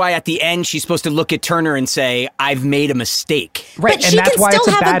argument. That's why at the end, she's supposed to look at Turner and say, I've made a mistake. Right. But and that's why it's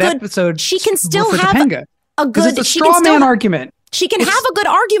a bad episode. She can still have Topanga. a good, it's a straw man argument. She can have a good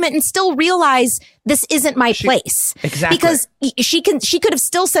argument and still realize this isn't my place. Exactly. Because she could have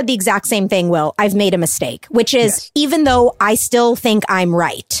still said the exact same thing, Will. I've made a mistake, which is, even though I still think I'm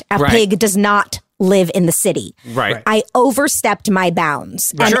right, a pig does not live in the city. Right. I overstepped my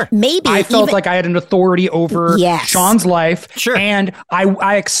bounds. Right. And maybe I felt like I had an authority over Sean's life. Sure. And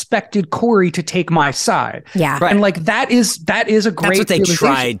I expected Corey to take my side. Yeah. Right. And like that is a great That's what they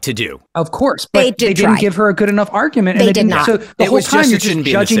tried to do. Of course. But they didn't give her a good enough argument. They did not. So the whole time you're just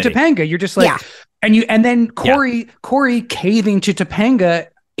judging Topanga. You're just like and then Corey caving to Topanga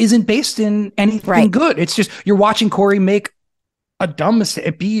isn't based in anything good. It's just you're watching Corey make a dumb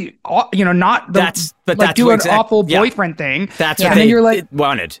mistake, not do an awful boyfriend thing. That's what they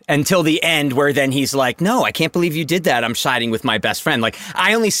wanted until the end, where then he's like, no, I can't believe you did that. I'm siding with my best friend. Like,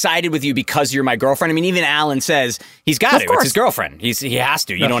 I only sided with you because you're my girlfriend. I mean, even Alan says he's got to. It's his girlfriend. He has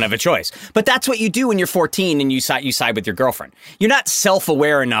to. You don't have a choice. But that's what you do when you're 14 and you side with your girlfriend. You're not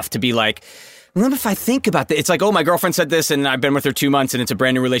self-aware enough to be like, well, if I think about that, it's like, oh, my girlfriend said this and I've been with her 2 months and it's a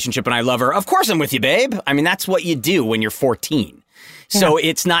brand new relationship and I love her. Of course I'm with you, babe. I mean, that's what you do when you're 14. So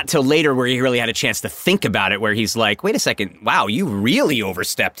it's not till later where he really had a chance to think about it, where he's like, wait a second, wow, you really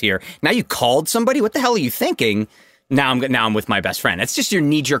overstepped here. Now you called somebody? What the hell are you thinking? Now I'm with my best friend. It's just your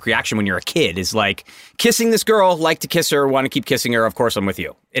knee-jerk reaction when you're a kid, is like, kissing this girl, like to kiss her, want to keep kissing her, of course I'm with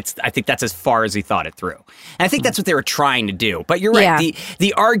you. I think that's as far as he thought it through. And I think that's what they were trying to do. But you're right,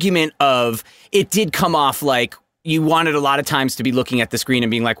 the argument of it did come off like, you wanted a lot of times to be looking at the screen and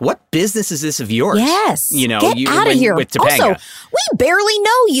being like, what business is this of yours? Yes. Get out of here. With Topanga. Also, we barely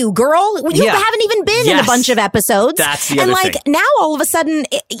know you, girl. You haven't even been in a bunch of episodes. That's the other thing. Now all of a sudden,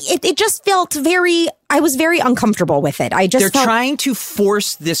 it just felt I was very uncomfortable with it. They're trying to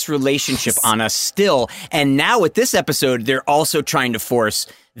force this relationship on us still. And now with this episode, they're also trying to force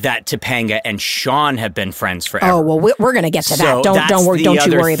that Topanga and Sean have been friends forever. Oh, well, we're going to get to that. Don't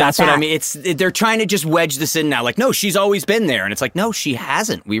you worry about that. That's what I mean. They're trying to just wedge this in now. Like, no, she's always been there. And it's like, no, she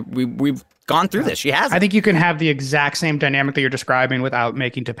hasn't. We've gone through this. She hasn't. I think you can have the exact same dynamic that you're describing without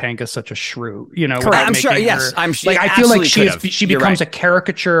making Topanga such a shrew. I'm sure. Yes, I'm sure. I feel like she becomes a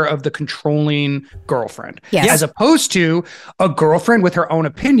caricature of the controlling girlfriend, as opposed to a girlfriend with her own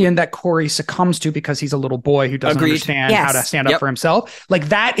opinion that Corey succumbs to because he's a little boy who doesn't understand how to stand up for himself. Like,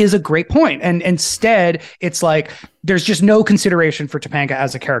 that is a great point. And instead, it's like, there's just no consideration for Topanga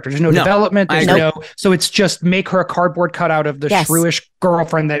as a character. There's no development. There's so it's just make her a cardboard cutout of the shrewish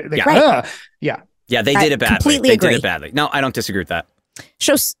girlfriend that. Yeah, they did it badly. Completely agree. Did it badly. No, I don't disagree with that.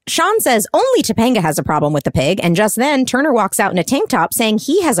 Sean says only Topanga has a problem with the pig, and just then Turner walks out in a tank top saying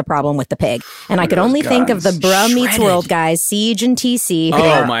he has a problem with the pig. And I could only think of the Bruh Meets World guys, Siege and TC, who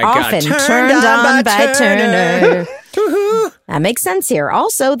are often turned on by Turner. That makes sense here.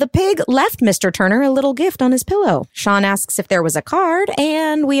 Also, the pig left Mr. Turner a little gift on his pillow. Sean asks if there was a card,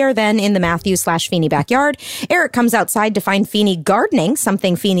 and we are then in the Matthew/Feeney backyard. Eric comes outside to find Feeney gardening,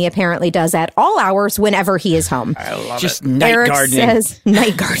 something Feeney apparently does at all hours whenever he is home. I love Just it. night Eric gardening. says,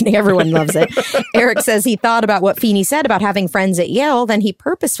 night gardening, everyone loves it. Eric says he thought about what Feeney said about having friends at Yale, then he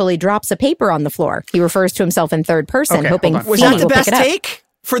purposefully drops a paper on the floor. He refers to himself in third person, Okay, hoping hold on. Was Feeney that the will pick best it up. take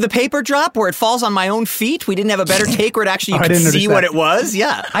for the paper drop where it falls on my own feet? We didn't have a better take where it actually you I could didn't see notice what that. it was?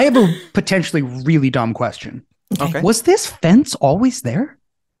 Yeah. I have a potentially really dumb question. Okay. Was this fence always there?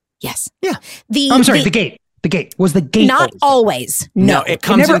 Yes. Yeah. I'm sorry, the gate. The gate. Was the gate Not always there? always. No. it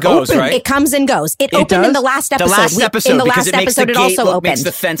comes never and goes, opened. right? It comes and goes. It opened does? in the last episode. The last episode, in the because last it makes the episode, it gate also look, opened. makes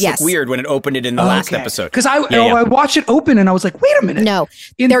the fence Yes. look weird when it opened it in the last episode. Because Yeah. I watched it open and I was like, wait a minute. No.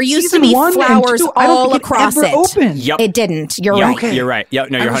 In There used to season be 1 and flowers 2, I don't all think across ever it. opened. Yep. It didn't. You're Yep. right. Okay. You're right.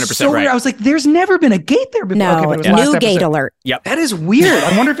 Yep. No, you're I was 100% so right. weird. I was like, there's never been a gate there before. No, Okay, but it was last new gate episode. alert. Yep. That is weird.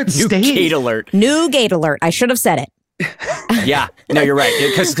 I wonder if it's New stayed. gate alert. New gate alert. I should have said it. Yeah. No, you're right.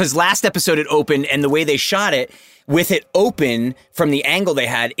 Because last episode it opened, and the way they shot it, with it open from the angle they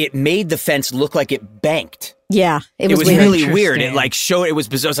had, it made the fence look like it banked. Yeah. It It was, was weird. really weird. It Interesting. like showed it was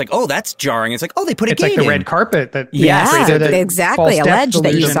bizarre. It's like, oh, that's jarring. It's like, oh, they put a It's gate like the in. red carpet that Yeah, created a exactly, false depth alleged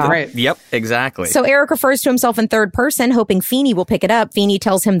that you illusion. saw. Right. Yep, exactly. So Eric refers to himself in third person, hoping Feeney will pick it up. Feeney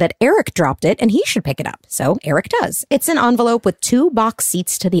tells him that Eric dropped it and he should pick it up. So Eric does. It's an envelope with 2 box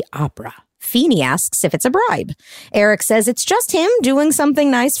seats to the opera. Feeney asks if it's a bribe. Eric says it's just him doing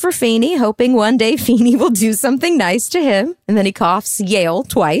something nice for Feeney, hoping one day Feeney will do something nice to him. And then he coughs Yale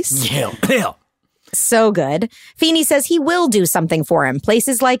twice. Yale. So good. Feeney says he will do something for him.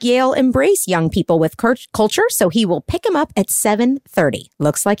 Places like Yale embrace young people with culture, so he will pick him up at 7:30.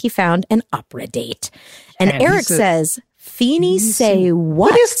 Looks like he found an opera date. And And he Eric says, Feeney say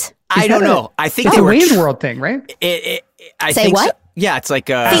what? I don't know. I think It's they a were Wayne's World thing, right? I Say think what? So. Yeah, it's like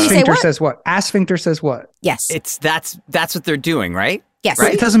Feeney say Sphincter what? says what? Asphincter says what? Yes. that's what they're doing, right? Yes.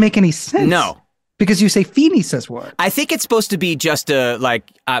 Right? It doesn't make any sense. No. Because you say Feeney says what? I think it's supposed to be just a like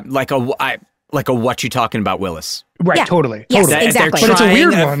a what you talking about, Willis. Right, Yeah. totally. Yes, Totally. exactly. But it's a trying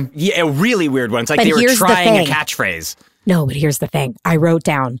weird one. Yeah, a really weird one. It's like But they were here's the trying a thing. catchphrase. No, but here's the thing. I wrote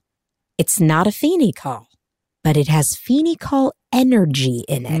down, it's not a Feeney call, but it has Feeney call energy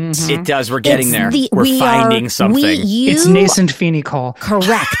in it. Mhm. It does. We're getting It's there. the- We're we finding are- something. It's nascent Feeney call.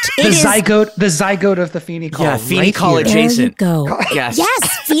 Correct. The It is. zygote of the Feeney call. Yeah, Feeney right call here. There you adjacent. go. Yes. Yes,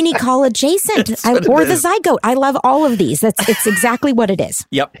 Feeney call adjacent. what it Or the is. zygote. I love all of these. It's exactly what it is.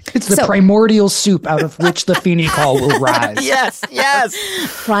 Yep. It's the So- primordial soup out of which the Feeney call will rise. Yes. Yes.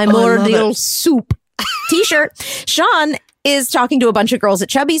 Primordial soup t-shirt. Sean is talking to a bunch of girls at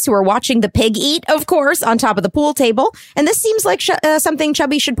Chubby's who are watching the pig eat, of course, on top of the pool table. And this seems like something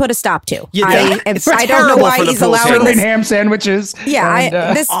Chubby should put a stop to. Yeah, I it's don't know terrible why for the he's pool allowing table. Sterling this. ham sandwiches. Yeah,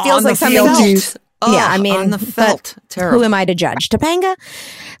 and, this On feels the like something. felt. Yeah, I mean, on the but felt. Terrible. who am I to judge? Topanga?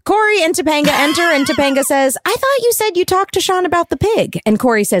 Corey and Topanga enter, and Topanga says, I thought you said you talked to Sean about the pig. And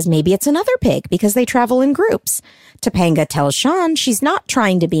Corey says, maybe it's another pig because they travel in groups. Topanga tells Sean she's not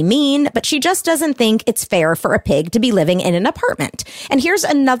trying to be mean, but she just doesn't think it's fair for a pig to be living in an apartment. And here's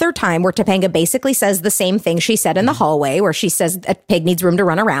another time where Topanga basically says the same thing she said in the hallway, where she says a pig needs room to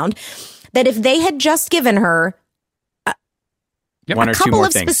run around. That if they had just given her One a or two couple more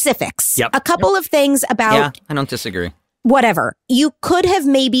of things. specifics, Yep. a couple of things about Yeah, I don't disagree. whatever, you could have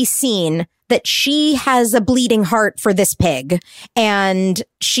maybe seen that she has a bleeding heart for this pig and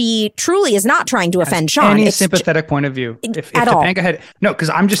she truly is not trying to offend Sean. Any It's sympathetic point of view. If at all. Topanga had no, because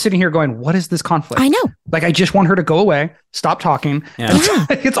I'm just sitting here going, what is this conflict? I know. Like I just want her to go away, stop talking. Yeah.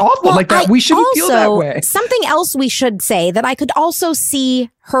 It's awful. Well, like that. We shouldn't feel that way. Something else we should say that I could also see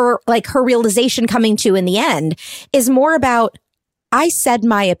her realization coming to in the end is more about, I said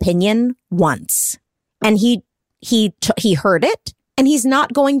my opinion once and he heard it and he's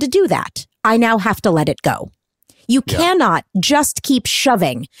not going to do that. I now have to let it go. You cannot just keep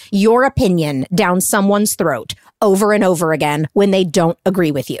shoving your opinion down someone's throat over and over again when they don't agree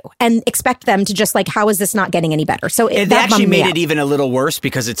with you and expect them to just how is this not getting any better? So It that actually bummed me made out. it even a little worse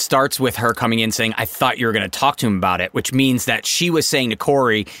because it starts with her coming in saying, I thought you were going to talk to him about it, which means that she was saying to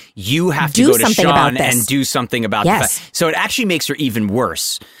Corey, you have to Do go to something about Sean this. and do something about Yes. the fact. So it actually makes her even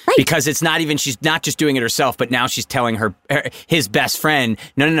worse Right. because it's not even, she's not just doing it herself, but now she's telling his best friend,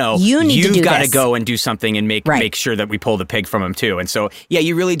 no, You need to you've do got to this. go and do something and Right. make sure that we pull the pig from him too. And so, yeah,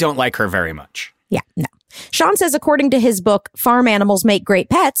 you really don't like her very much. Yeah, no. Sean says, according to his book, Farm Animals Make Great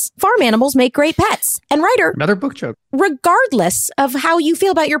Pets, farm animals make great pets. And writer, Another book joke. regardless of how you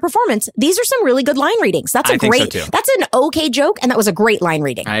feel about your performance, these are some really good line readings. That's think so too. That's an okay joke, and that was a great line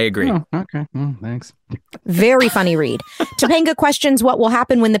reading. I agree. Oh, okay. Thanks. Very funny read. Topanga questions what will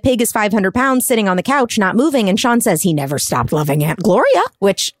happen when the pig is 500 pounds sitting on the couch, not moving, and Sean says he never stopped loving Aunt Gloria,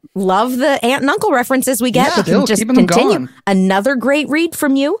 which love the aunt and uncle references we get. Yeah, We can still just keeping them continue. going. Another great read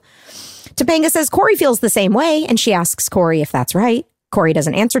from you. Topanga says Corey feels the same way, and she asks Corey if that's right. Corey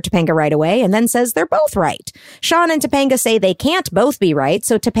doesn't answer Topanga right away and then says they're both right. Sean and Topanga say they can't both be right,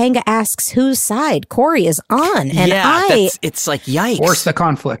 so Topanga asks whose side Corey is on. And it's like, yikes. Force the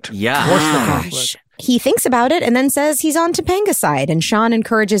conflict. Yeah. Force the conflict. He thinks about it and then says he's on Topanga's side, and Sean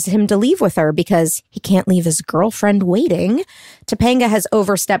encourages him to leave with her because he can't leave his girlfriend waiting. Topanga has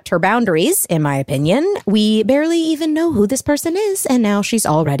overstepped her boundaries, in my opinion. We barely even know who this person is, and now she's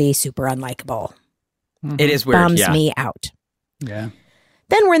already super unlikable. It is weird. Bums me out. Yeah.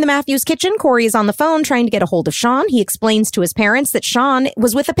 Then we're in the Matthews kitchen. Corey is on the phone trying to get a hold of Sean. He explains to his parents that Sean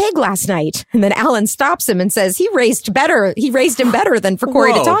was with a pig last night. And then Alan stops him and says he raised him better than for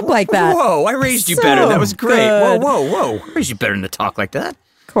Corey to talk like that. Whoa, I raised you So better. That was great. good. Whoa. I raised you better than to talk like that.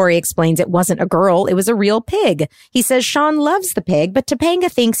 Corey explains it wasn't a girl, it was a real pig. He says Sean loves the pig, but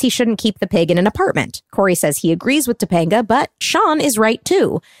Topanga thinks he shouldn't keep the pig in an apartment. Corey says he agrees with Topanga, but Sean is right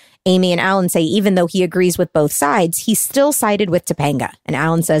too. Amy and Alan say even though he agrees with both sides, he still sided with Topanga. And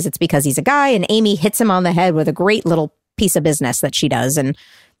Alan says it's because he's a guy, and Amy hits him on the head with a great little piece of business that she does. And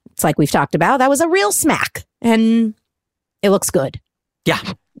it's like we've talked about, that was a real smack. And it looks good. Yeah.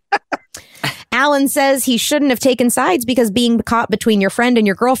 Alan says he shouldn't have taken sides because being caught between your friend and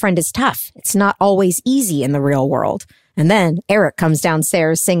your girlfriend is tough. It's not always easy in the real world. And then Eric comes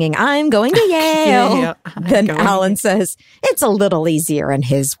downstairs singing, I'm going to Yale. Yeah, Then Alan says, it's a little easier in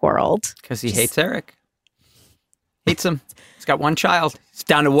his world. Because he hates Eric. Hates him. He's got one child. He's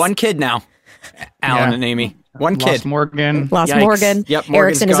down to one kid now. Alan and Amy. One Lost kid. Morgan. Lost Yikes. Morgan. Yep, Eric's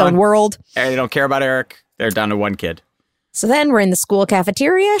Morgan's in his gone. own world. They don't care about Eric. They're down to one kid. So then we're in the school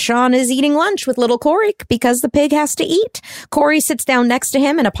cafeteria. Sean is eating lunch with little Corey because the pig has to eat. Corey sits down next to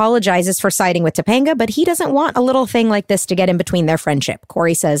him and apologizes for siding with Topanga, but he doesn't want a little thing like this to get in between their friendship.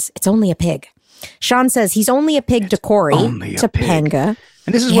 Corey says, it's only a pig. Sean says he's only a pig to Corey. only a Topanga.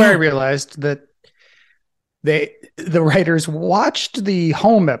 And this is where I realized that the writers watched the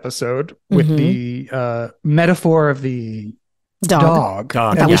home episode with the metaphor of the dog. I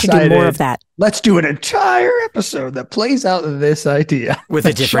and thought we should do more decided, of that. Let's do an entire episode that plays out this idea. With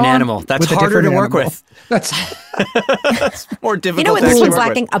a different Sean- animal. That's with a harder to different work animal. with. That's More difficult You know what? to This actually one's work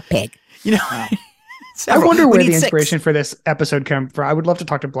lacking with. a pig. You know, I several. wonder We where need the 6. inspiration for this episode came from. I would love to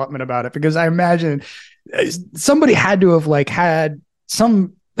talk to Blutman about it because I imagine somebody had to have had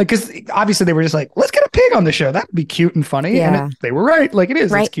some, because obviously they were just like, let's get a pig on the show. That would be cute and funny. Yeah. And they were right. Like it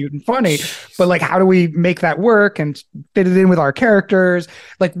is. Right. It's cute and funny. But how do we make that work and fit it in with our characters?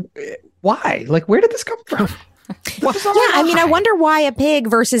 Why? Where did this come from? I wonder why a pig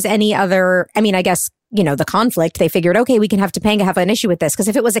versus any other. I mean, I guess, the conflict, they figured, okay, we can have Topanga have an issue with this. Because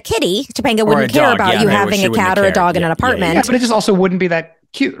if it was a kitty, Topanga wouldn't care dog, about yeah, you they- having she a wouldn't cat or a care. dog in Yeah, an yeah, apartment. Yeah, but it just also wouldn't be that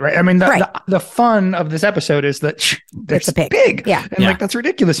cute, right? I mean, Right. the fun of this episode is that there's It's a pig. Yeah. And that's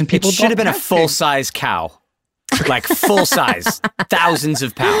ridiculous. And It people should have been a don't have full pigs. size cow. Full size. Thousands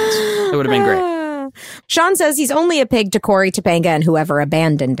of pounds. That would have been great. Sean says he's only a pig to Corey, Topanga, and whoever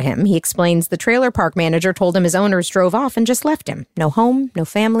abandoned him. He explains the trailer park manager told him his owners drove off and just left him. No home, no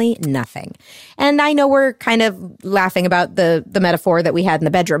family, nothing. And I know we're kind of laughing about the metaphor that we had in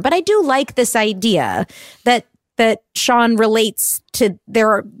the bedroom, but I do like this idea that Sean relates to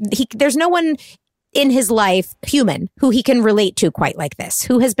there's no one in his life, human, who he can relate to quite like this,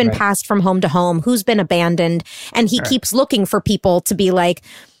 who has been passed from home to home, who's been abandoned, and he keeps looking for people to be like,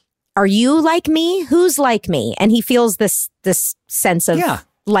 are you like me? Who's like me? And he feels this sense of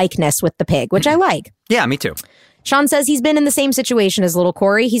likeness with the pig, which I like. Yeah, me too. Sean says he's been in the same situation as little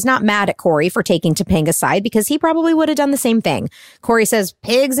Corey. He's not mad at Corey for taking Topanga's side because he probably would have done the same thing. Corey says,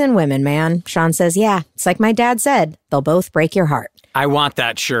 pigs and women, man. Sean says, yeah, it's like my dad said, they'll both break your heart. I want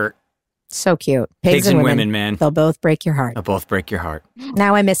that shirt. So cute. Pigs and women, man. They'll both break your heart. They'll both break your heart.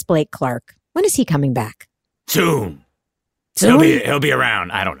 Now I miss Blake Clark. When is he coming back? Soon. Soon? He'll be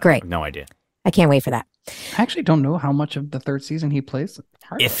around. I don't know. Great. I have no idea. I can't wait for that. I actually don't know how much of the third season he plays.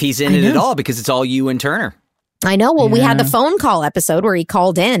 If he's in it at all, because it's all you and Turner. I know. Well, we had the Yeah. phone call episode where he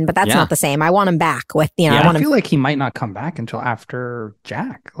called in, but that's Yeah. not the same. I want him back with, I I want him. feel like he might not come back until after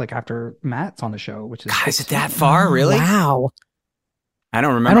Jack, after Matt's on the show, which is God, is it that far? Really? Wow. I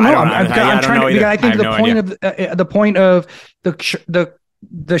don't I remember. don't know. I I'm don't trying know to. either. I think have the no point idea. of the point of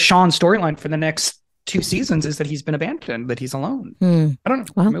the Sean storyline for the next 2 seasons is that he's been abandoned, that he's alone. Hmm. I don't know.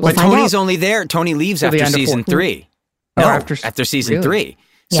 Well, But we'll find Tony's out. only there. Tony leaves Till the after end of season 4. 3. Oh, No, after season really? 3.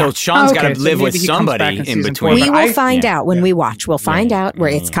 Yeah. So Sean's got to so live with maybe he comes back somebody in in season between. 4, We but will find out when yeah. we watch. We'll find out where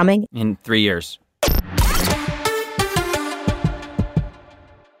it's coming. In 3 years.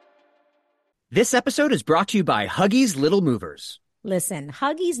 This episode is brought to you by Huggies Little Movers. Listen,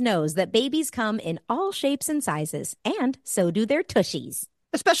 Huggies knows that babies come in all shapes and sizes, and so do their tushies.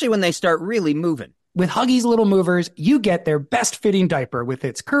 Especially when they start really moving. With Huggies Little Movers, you get their best fitting diaper with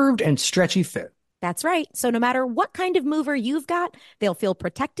its curved and stretchy fit. That's right. So no matter what kind of mover you've got, they'll feel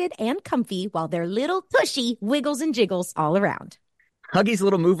protected and comfy while their little tushy wiggles and jiggles all around. Huggies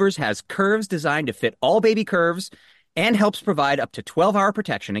Little Movers has curves designed to fit all baby curves and helps provide up to 12-hour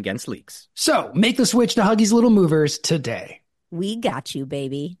protection against leaks. So make the switch to Huggies Little Movers today. We got you,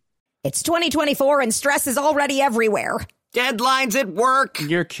 baby. It's 2024 and stress is already everywhere. Deadlines at work.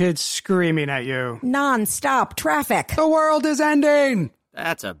 Your kid's screaming at you. Non-stop traffic. The world is ending.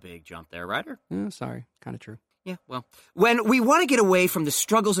 That's a big jump there, Ryder. Sorry, kind of true. Yeah, well, when we want to get away from the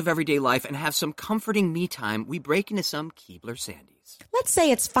struggles of everyday life and have some comforting me time, we break into some Keebler Sandies. Let's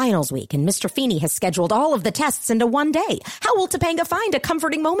say it's finals week and Mr. Feeney has scheduled all of the tests into one day. How will Topanga find a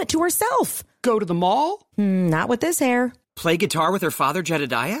comforting moment to herself? Go to the mall? Not with this hair. Play guitar with her father,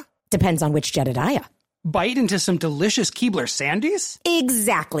 Jedediah? Depends on which Jedediah. Bite into some delicious Keebler Sandies?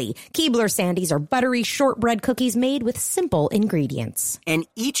 Exactly. Keebler Sandies are buttery shortbread cookies made with simple ingredients. And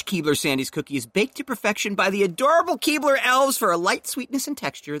each Keebler Sandies cookie is baked to perfection by the adorable Keebler elves for a light sweetness and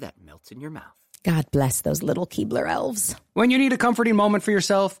texture that melts in your mouth. God bless those little Keebler elves. When you need a comforting moment for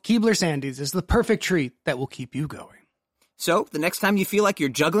yourself, Keebler Sandies is the perfect treat that will keep you going. So, the next time you feel like you're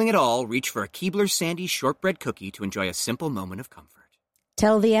juggling it all, reach for a Keebler Sandies shortbread cookie to enjoy a simple moment of comfort.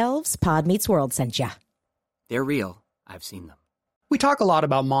 Tell the elves Pod Meets World sent ya. They're real. I've seen them. We talk a lot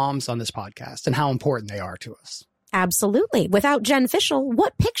about moms on this podcast and how important they are to us. Absolutely. Without Jen Fishel,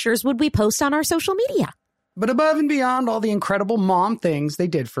 what pictures would we post on our social media? But above and beyond all the incredible mom things they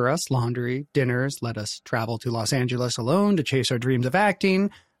did for us, laundry, dinners, let us travel to Los Angeles alone to chase our dreams of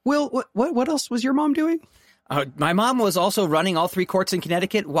acting. Will, what else was your mom doing? My mom was also running all 3 courts in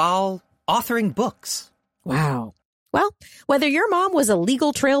Connecticut while authoring books. Wow. Well, whether your mom was a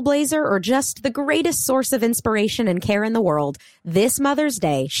legal trailblazer or just the greatest source of inspiration and care in the world, this Mother's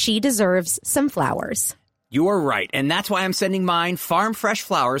Day, she deserves some flowers. You are right, and that's why I'm sending mine farm fresh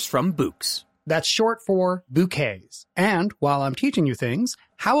flowers from Books. That's short for bouquets. And while I'm teaching you things,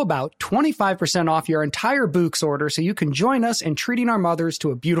 how about 25% off your entire Books order so you can join us in treating our mothers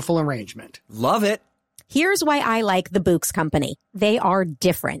to a beautiful arrangement? Love it. Here's why I like the Books Company. They are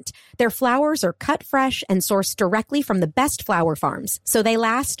different. Their flowers are cut fresh and sourced directly from the best flower farms, so they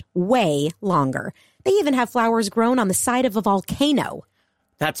last way longer. They even have flowers grown on the side of a volcano.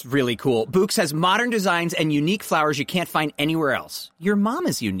 That's really cool. Books has modern designs and unique flowers you can't find anywhere else. Your mom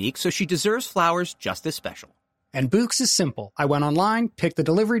is unique, so she deserves flowers just as special. And Books is simple. I went online, picked the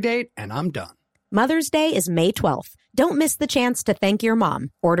delivery date, and I'm done. Mother's Day is May 12th. Don't miss the chance to thank your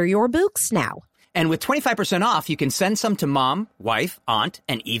mom. Order your Books now. And with 25% off, you can send some to mom, wife, aunt,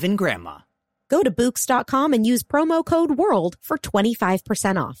 and even grandma. Go to Books.com and use promo code WORLD for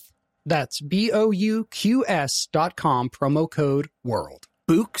 25% off. That's BOUQS.com, promo code WORLD.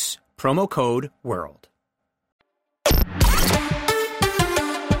 Books, promo code WORLD.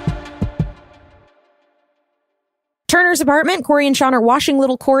 Turner's apartment. Corey and Sean are washing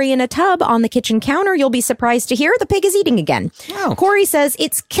little Corey in a tub on the kitchen counter. You'll be surprised to hear the pig is eating again. Oh. Corey says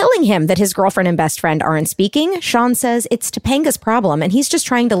it's killing him that his girlfriend and best friend aren't speaking. Sean says it's Topanga's problem and he's just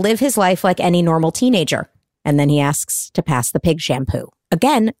trying to live his life like any normal teenager. And then he asks to pass the pig shampoo.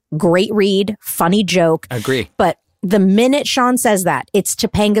 Again, great read, funny joke. Agree. But the minute Sean says that, it's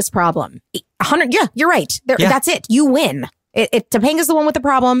Topanga's problem. 100, yeah, you're right. That's it. You win. Topanga's the one with the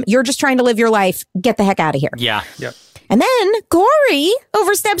problem. You're just trying to live your life. Get the heck out of here. Yeah. Yep. And then Corey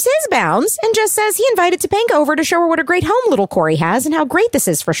oversteps his bounds and just says he invited Topanga over to show her what a great home little Corey has and how great this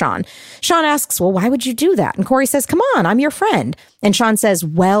is for Sean. Sean asks, well, why would you do that? And Corey says, come on, I'm your friend. And Sean says,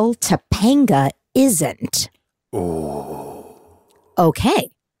 well, Topanga isn't. Oh.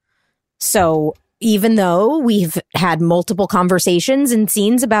 Okay. So even though we've had multiple conversations and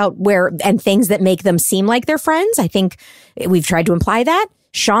scenes about and things that make them seem like they're friends, I think we've tried to imply that.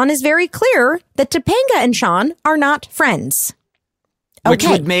 Sean is very clear that Topanga and Sean are not friends. Which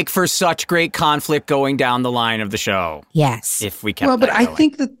Okay. would make for such great conflict going down the line of the show. Yes. If we kept Well, but that I going.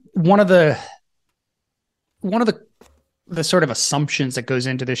 think that one of the sort of assumptions that goes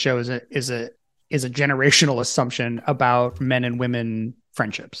into this show is a generational assumption about men and women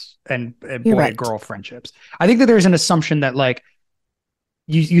friendships and boy You're right. and girl friendships. I think that there's an assumption that like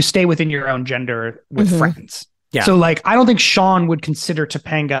you stay within your own gender with friends. Yeah. So like, I don't think Sean would consider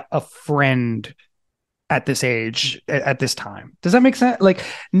Topanga a friend at this age, at this time. Does that make sense? Like,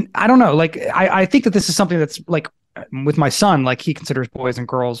 I don't know. Like, I think that this is something that's like with my son, like he considers boys and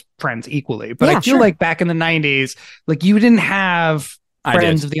girls friends equally. But I feel like back in the 90s, like you didn't have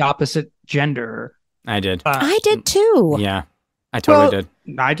friends of the opposite gender. I did. I did too. Yeah, I totally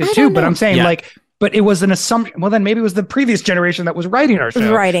did. I did too. But I'm saying like, but it was an assumption. Well, then maybe it was the previous generation that was writing our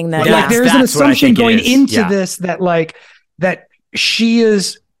show. Writing that. Like, there's an assumption going into this that like, that she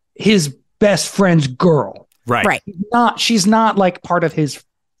is his best friend's girl. Right. She's not like part of his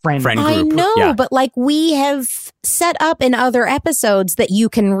friend group. I know, but like we have set up in other episodes that you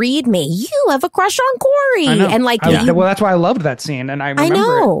can read me. You have a crush on Corey. And like, well, that's why I loved that scene. And I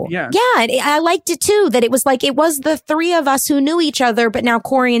remember it. Yeah. I liked it too, that it was like, it was the three of us who knew each other, but now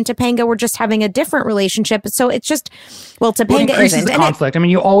Corey and Topanga were just having a different relationship. So it's just, well, Topanga isn't. The conflict. I mean,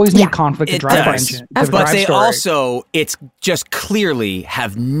 you always need conflict to drive engine. But they also, it's just clearly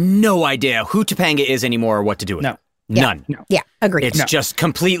have no idea who Topanga is anymore or what to do with it. None. No. Yeah, agreed. It's just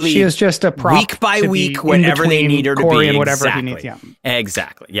completely. She is just a prop week by week, whenever they need her to Corey be. And whatever exactly. he needs. Yeah.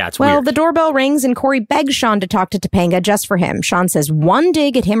 Exactly. Yeah, it's well, weird. the doorbell rings and Corey begs Sean to talk to Topanga just for him. Sean says one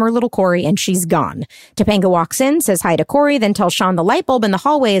dig at him or little Corey and she's gone. Topanga walks in, says hi to Corey, then tells Sean the light bulb in the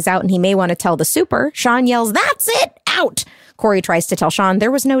hallway is out and he may want to tell the super. Sean yells, "That's it! Out!" Corey tries to tell Sean there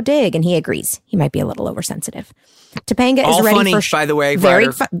was no dig and he agrees. He might be a little oversensitive. Topanga all is ready funny, for... by the way, very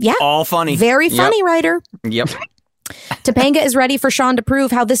yeah. All funny. Very funny, writer. Yep. Topanga is ready for Sean to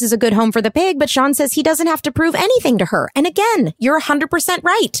prove how this is a good home for the pig, but Sean says he doesn't have to prove anything to her. And again, you're 100%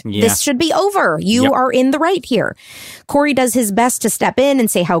 right. Yeah. This should be over. You are in the right here. Corey does his best to step in and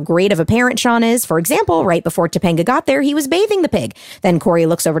say how great of a parent Sean is. For example, right before Topanga got there, he was bathing the pig. Then Corey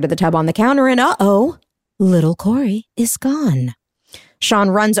looks over to the tub on the counter and little Corey is gone.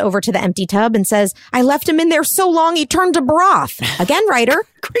 Sean runs over to the empty tub and says, "I left him in there so long he turned to broth." Again, writer.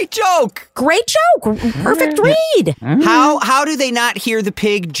 Great joke. Great joke. Perfect read. How do they not hear the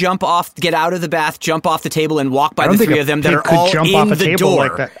pig get out of the bath, jump off the table, and walk by the three of them that are all in the door?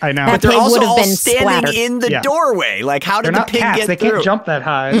 Like that. I know. But they're also all standing splattered in the doorway. Like, how did the pig get they through? They can't jump that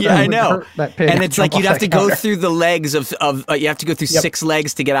high. Yeah, I know. That pig and it's like you'd have to go through the legs of you have to go through 6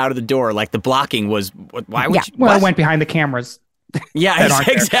 legs to get out of the door. Like the blocking was. Why would you? Well, I went behind the campers. Yeah,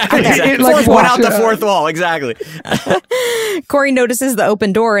 exactly. Like went out the fourth wall. Exactly. Corey notices the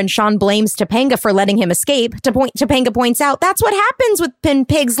open door and Sean blames Topanga for letting him escape. Topanga points out that's what happens when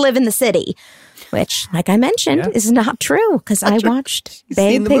pigs live in the city. Which, like I mentioned, is not true because I watched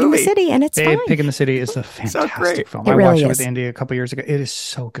Babe Pig in the City and it's fine. Babe Pig in the City is a fantastic film. I watched it with Andy a couple years ago. It is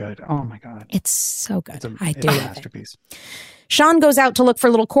so good. Oh my God. It's so good. It's I do. It's a masterpiece. Sean goes out to look for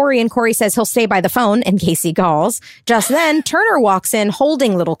little Corey and Corey says he'll stay by the phone in case he calls. Just then, Turner walks in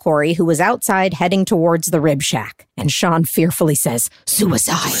holding little Corey who was outside heading towards the rib shack. And Sean fearfully says,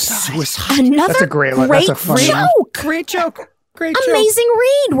 Suicide. Another That's a great joke. Great joke. Amazing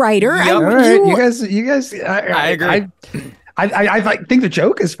read, writer. Yep. All right. You guys. I agree. I think the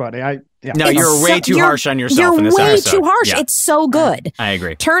joke is funny. No, you're way too harsh on yourself in this episode. You're way too harsh. Yeah. It's so good. I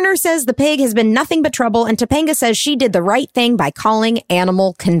agree. Turner says the pig has been nothing but trouble, and Topanga says she did the right thing by calling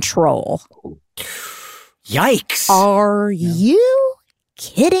animal control. Yikes. Are you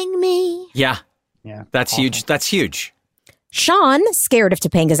kidding me? Yeah. That's awful. huge. That's huge. Sean, scared of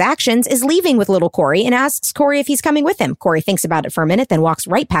Topanga's actions, is leaving with little Corey and asks Corey if he's coming with him. Corey thinks about it for a minute, then walks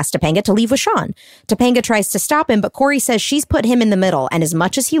right past Topanga to leave with Sean. Topanga tries to stop him, but Corey says she's put him in the middle, and as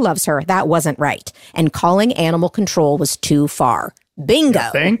much as he loves her, that wasn't right. And calling animal control was too far. Bingo.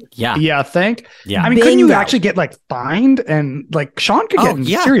 Yeah. Yeah. I mean, couldn't you actually get like fined and like Sean could get in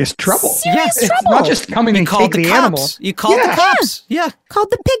serious trouble? Serious trouble. It's not just coming and take the animal. You called the cops. Yeah.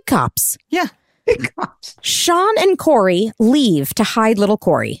 Called the pig cops. Yeah. Sean and Corey leave to hide little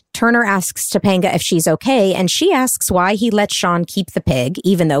Corey. Turner asks Topanga if she's okay, and she asks why he lets Sean keep the pig,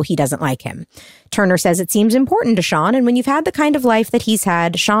 even though he doesn't like him. Turner says it seems important to Sean, and when you've had the kind of life that he's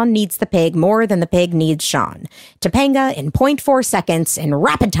had, Sean needs the pig more than the pig needs Sean. Topanga, in 0.4 seconds, in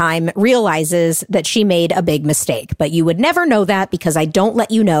rapid time, realizes that she made a big mistake. But you would never know that because I don't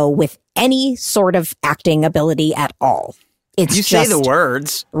let you know with any sort of acting ability at all. It's you just say the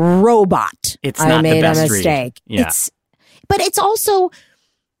words. Robot. It's not I made the best a mistake. Read. Yeah. But it's also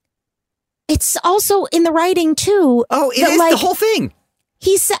in the writing too. Oh, it is the whole thing.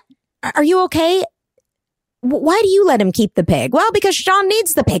 He said, "Are you okay? Why do you let him keep the pig?" "Well, because Sean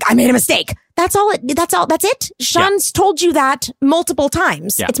needs the pig. I made a mistake. That's all. That's it. Sean's told you that multiple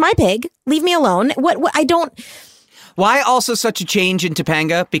times. Yeah. It's my pig. Leave me alone." What I don't. Why also such a change in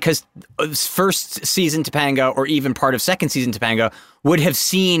Topanga? Because first season Topanga, or even part of second season Topanga, would have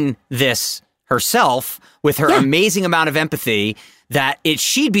seen this herself with her amazing amount of empathy, that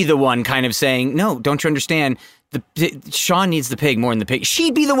she'd be the one kind of saying, no, don't you understand? Sean needs the pig more than the pig.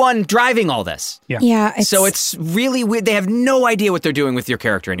 She'd be the one driving all this. Yeah. So it's really weird. They have no idea what they're doing with your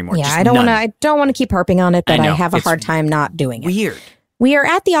character anymore. Yeah, I don't want to keep harping on it, but I have a hard time not doing it. Weird. We are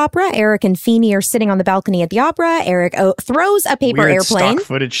at the opera. Eric and Feeney are sitting on the balcony at the opera. Eric throws a paper Weird airplane. Stock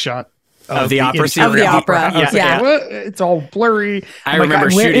footage shot of the opera scene. Of the opera. Yeah. It's all blurry. I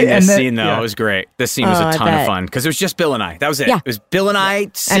remember shooting this scene, though. It was great. This scene was a ton of fun because it was just Bill and I. That was it. Yeah. It was Bill and I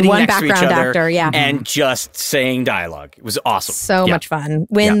sitting one next to each background other actor, and just saying dialogue. It was awesome. So much fun.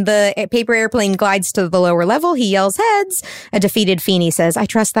 When the paper airplane glides to the lower level, he yells heads. A defeated Feeney says, I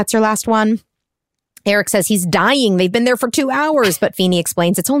trust that's your last one. Eric says he's dying. They've been there for 2 hours, but Feeney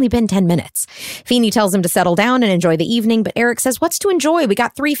explains it's only been 10 minutes. Feeney tells him to settle down and enjoy the evening, but Eric says, what's to enjoy? We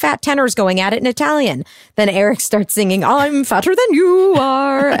got 3 fat tenors going at it in Italian. Then Eric starts singing, I'm fatter than you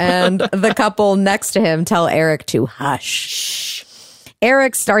are. And the couple next to him tell Eric to hush.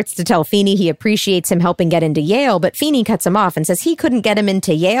 Eric starts to tell Feeney he appreciates him helping get into Yale, but Feeney cuts him off and says he couldn't get him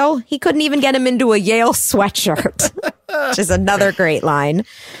into Yale. He couldn't even get him into a Yale sweatshirt, which is another great line.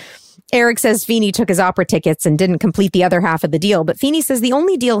 Eric says Feeney took his opera tickets and didn't complete the other half of the deal, but Feeney says the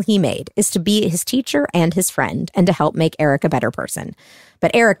only deal he made is to be his teacher and his friend and to help make Eric a better person.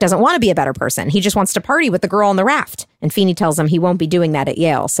 But Eric doesn't want to be a better person. He just wants to party with the girl on the raft. And Feeney tells him he won't be doing that at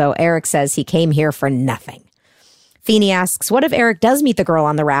Yale, so Eric says he came here for nothing. Feeney asks, what if Eric does meet the girl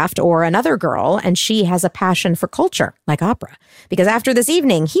on the raft or another girl and she has a passion for culture, like opera? Because after this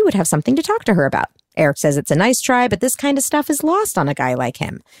evening, he would have something to talk to her about. Eric says it's a nice try, but this kind of stuff is lost on a guy like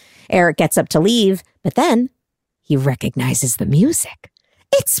him. Eric gets up to leave, but then he recognizes the music.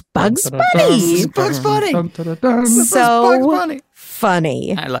 It's Bugs Bunny. Bugs Bunny. So Bugs Bunny. Funny.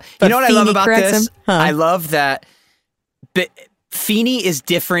 You know what I love about this? I love that Feeney is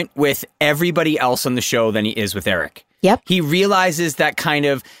different with everybody else on the show than he is with Eric. Yep. He realizes that kind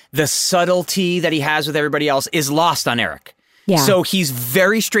of the subtlety that he has with everybody else is lost on Eric. Yeah. So he's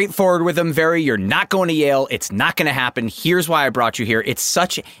very straightforward with him. You're not going to Yale. It's not going to happen. Here's why I brought you here. It's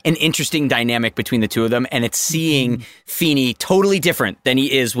such an interesting dynamic between the two of them. And it's seeing Feeney totally different than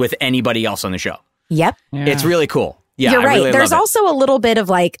he is with anybody else on the show. Yep. Yeah. It's really cool. Yeah, you're right. Really There's also a little bit of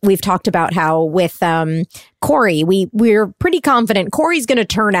like, we've talked about how with Corey, we're pretty confident Corey's going to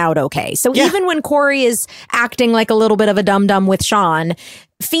turn out okay. So even when Corey is acting like a little bit of a dum-dum with Sean,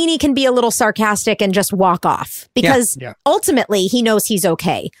 Feeney can be a little sarcastic and just walk off because ultimately he knows he's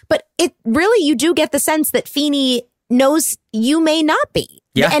okay. But it really, you do get the sense that Feeney knows you may not be.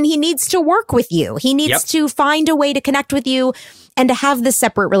 Yeah. And he needs to work with you. He needs to find a way to connect with you and to have this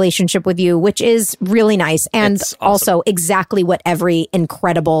separate relationship with you, which is really nice. And awesome. Also exactly what every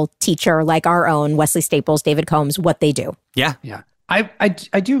incredible teacher like our own, Wesley Staples, David Combs, what they do. Yeah. Yeah. I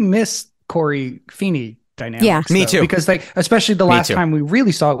do miss Corey Feeney dynamics. Yeah. Me too. Because like, especially the last time we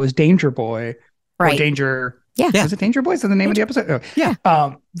really saw it was Danger Boy. Right. Or Danger. Yeah. Was it Danger Boy? Is that the name of the episode? Oh.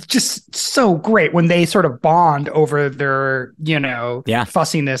 Yeah. Just so great when they sort of bond over their,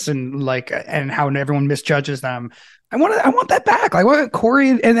 fussiness and like, and how everyone misjudges them. I want that back. I want Corey,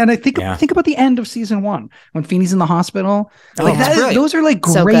 and I think about the end of season 1 when Feeney's in the hospital. Those are like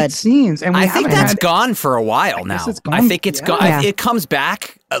great scenes, and I think that's gone for a while now. I think it's gone. It comes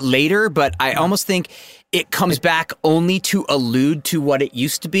back later, but I almost think it comes back only to allude to what it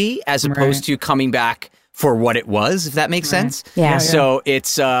used to be, as opposed to coming back for what it was, if that makes sense. Yeah. So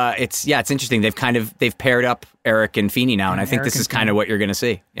it's interesting. They've paired up Eric and Feeney now, and I think this is kind of what you're going to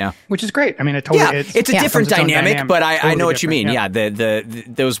see. Yeah. Which is great. I mean, it's a different dynamic, but I know what you mean. Yeah.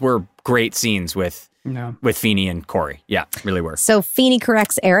 Those were great scenes with Feeney and Corey. Yeah, really were. So Feeney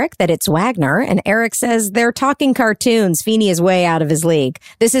corrects Eric that it's Wagner, and Eric says they're talking cartoons. Feeney is way out of his league.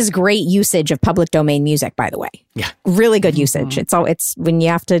 This is great usage of public domain music, by the way. Yeah. Really good usage. It's when you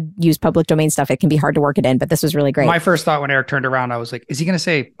have to use public domain stuff, it can be hard to work it in, but this was really great. My first thought when Eric turned around, I was like, is he going to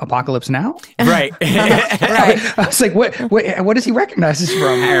say Apocalypse Now? Right. Right. I was like, what does he recognize this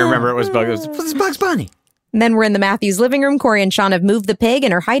from? I remember it was Bugs Bunny. And then we're in the Matthews living room. Corey and Sean have moved the pig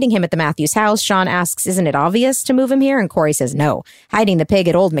and are hiding him at the Matthews house. Sean asks, isn't it obvious to move him here? And Corey says, no. Hiding the pig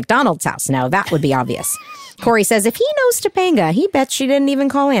at old McDonald's house. Now that would be obvious. Corey says if he knows Topanga, he bets she didn't even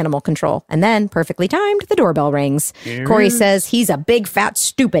call animal control. And then, perfectly timed, the doorbell rings. Corey says he's a big, fat,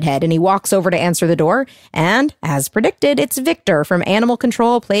 stupid head, and he walks over to answer the door. And, as predicted, it's Victor from Animal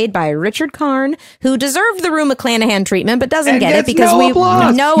Control, played by Richard Karn, who deserved the Rue McClanahan treatment, but doesn't get it because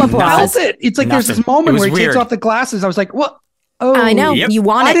no applause. Felt it. It's like there's this moment where he takes off the glasses. I was like, what? Oh, I know. Yep. You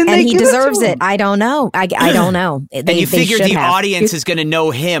want Why it, didn't and they he give it to deserves it. him? I don't know. I don't know. And you figure the audience is going to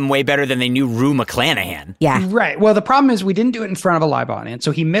know him way better than they knew Rue McClanahan. Yeah. Right. Well, the problem is we didn't do it in front of a live audience,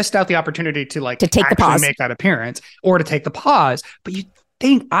 so he missed out the opportunity to take the actually pause. make that appearance or to take the pause. But you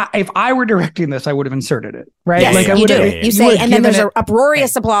think if I were directing this, I would have inserted it, right? Yes, I you would do. have- You say, would have and then given there's it- a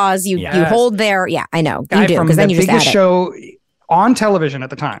uproarious applause. You Yes. hold there. Yeah, I know. guy You do, from because then the you just add biggest it. show on television at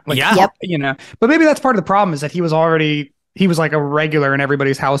the time. Yeah. Yep. But maybe that's part of the problem is that he was like a regular in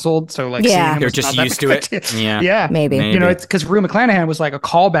everybody's household. So like, Yeah. seeing him They're was just not that used to big it. of a deal. Yeah. Yeah. Maybe. It's because Rue McClanahan was like a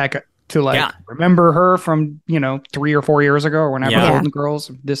callback to like, remember her from, 3 or 4 years ago or whenever Yeah. Golden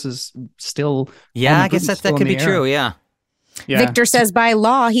Girls. This is still. Yeah, Home I guess Improvement that could be still in the true. air. Yeah. Yeah. Victor says by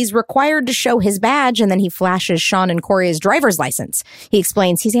law, he's required to show his badge, and then he flashes Sean and Corey his driver's license. He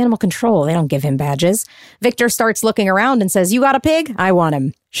explains he's animal control. They don't give him badges. Victor starts looking around and says, "You got a pig? I want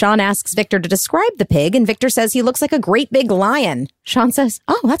him." Sean asks Victor to describe the pig, and Victor says he looks like a great big lion. Sean says,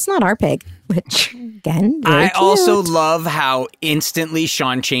 "Oh, that's not our pig," which, again, very I cute. also love how instantly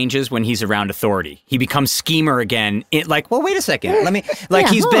Sean changes when he's around authority. He becomes schemer again. Well, wait a second. Let me.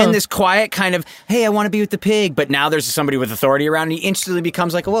 He's been this quiet kind of, hey, I want to be with the pig, but now there's somebody with authority around. And he instantly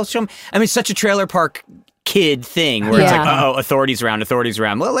becomes like, well, show me. I mean, such a trailer park kid thing where it's like, authority's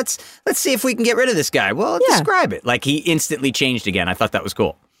around. Well, let's see if we can get rid of this guy. Well, describe it. Like he instantly changed again. I thought that was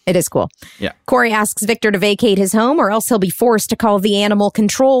cool. It is cool. Yeah. Corey asks Victor to vacate his home or else he'll be forced to call the animal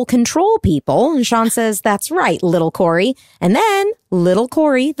control people. And Sean says, "That's right, little Corey." And then little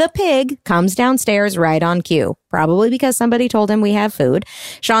Corey, the pig, comes downstairs right on cue. Probably because somebody told him we have food.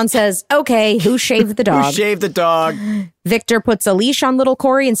 Sean says, "Okay, who shaved the dog?" Who shaved the dog? Victor puts a leash on little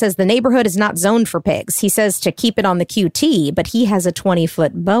Corey and says the neighborhood is not zoned for pigs. He says to keep it on the QT, but he has a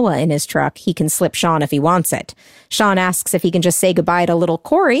 20-foot boa in his truck. He can slip Sean if he wants it. Sean asks if he can just say goodbye to little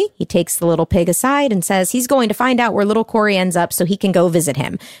Corey. He takes the little pig aside and says he's going to find out where little Corey ends up so he can go visit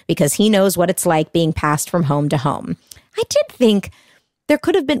him because he knows what it's like being passed from home to home. I did think there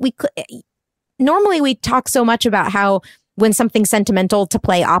could have been, normally we talk so much about how when something's sentimental to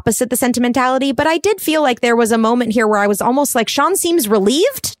play opposite the sentimentality, but I did feel like there was a moment here where I was almost like, Sean seems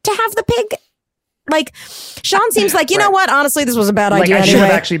relieved to have the pig. Like, Sean seems like, you know what? Honestly, this was a bad idea I should anyway.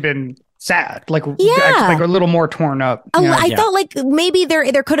 have actually been sad, like a little more torn up. I felt like maybe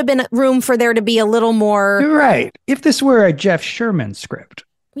there could have been room for there to be a little more. You're right. If this were a Jeff Sherman script,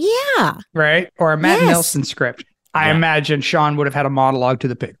 Yeah. right, or a Matt Yes. Nelson script, I imagine Sean would have had a monologue to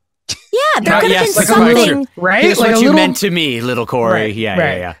the pig. Yeah, there could have been like something. Right? Here's Like what a you little- meant to me, little Corey. Right, Yeah.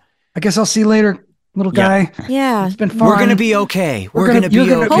 right. I guess I'll see you later, little guy. Yeah. It's been fun. We're gonna be okay. We're We're gonna- gonna be you're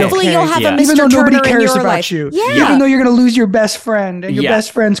gonna okay. be Hopefully okay. you'll have a Yeah. Mr. Even though nobody Turner in cares your about life. you. Yeah. Even though you're going to lose your best friend and your Yeah.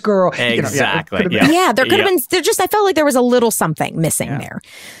 best friend's girl. Exactly. Yeah, there could have been, I felt like there was a little something missing there.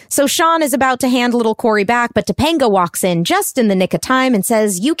 So Sean is about to hand little Corey back, but Topanga walks in just in the nick of time and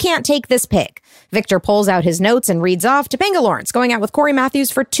says, "You can't take this pig." Victor pulls out his notes and reads off, "Topanga Lawrence, going out with Corey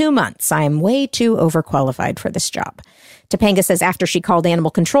Matthews for 2 months. I am way too overqualified for this job." Topanga says after she called animal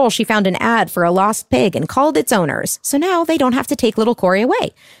control, she found an ad for a lost pig and called its owners. So now they don't have to take little Corey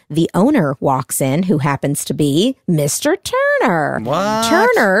away. The owner walks in, who happens to be Mr. Turner. What?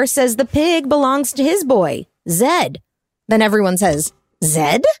 Turner says the pig belongs to his boy, Zed. Then everyone says,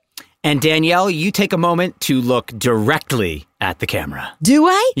 "Zed? And Danielle, you take a moment to look directly at the camera. Do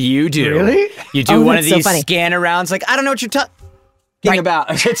I?" You do. Really? You do Oh, one of that's so these funny. scan arounds, like, I don't know what you're talking about.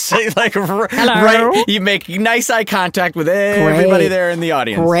 It's like, Hello? right? You make nice eye contact with everybody Great. there in the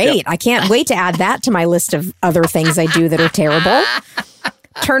audience. Great. Yep. I can't wait to add that to my list of other things I do that are terrible.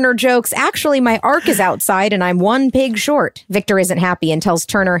 Turner jokes, "Actually, my arc is outside and I'm one pig short." Victor isn't happy and tells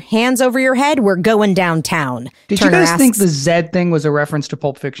Turner, "Hands over your head, we're going downtown." Did Turner you guys think asks- the Zed thing was a reference to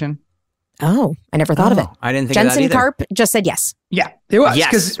Pulp Fiction? Oh, I never thought of it. I didn't think Jensen of that either. Karp just said yes. Yeah, it was. Yes.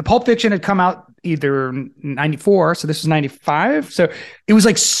 Because Pulp Fiction had come out either 94, so this was 95. So it was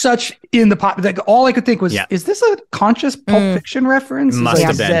like such in the pop. Like all I could think was, is this a conscious Pulp Fiction reference? It's Must like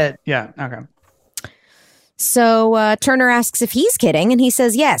have been. Zed. Yeah, okay. So Turner asks if he's kidding, and he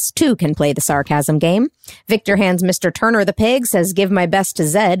says yes, two can play the sarcasm game. Victor hands Mr. Turner the pig, says give my best to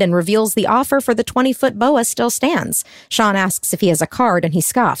Zed, and reveals the offer for the 20-foot boa still stands. Sean asks if he has a card, and he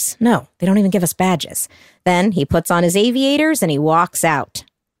scoffs. No, they don't even give us badges. Then he puts on his aviators, and he walks out.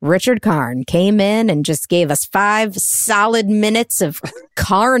 Richard Karn came in and just gave us 5 solid minutes of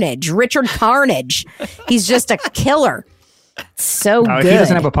carnage. Richard Carnage. He's just a killer. So If good. he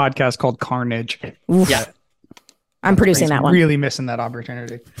doesn't have a podcast called Carnage. Yeah. I'm producing that one. Really missing that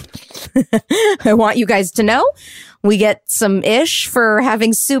opportunity. I want you guys to know we get some ish for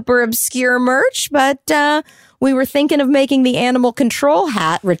having super obscure merch, but we were thinking of making the animal control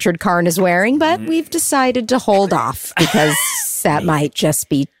hat Richard Karn is wearing, but we've decided to hold off because That might just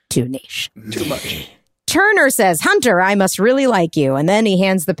be too niche. Too much. Turner says, Hunter, I must really like you. And then he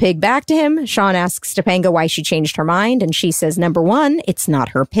hands the pig back to him. Sean asks Topanga why she changed her mind. And she says, number one, it's not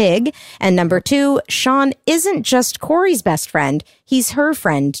her pig. And number two, Sean isn't just Corey's best friend. He's her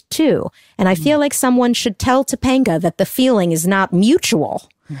friend, too. And I feel like someone should tell Topanga that the feeling is not mutual.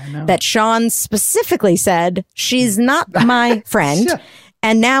 That Sean specifically said, she's not my friend.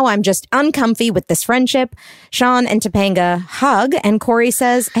 And now I'm just uncomfy with this friendship. Sean and Topanga hug. And Corey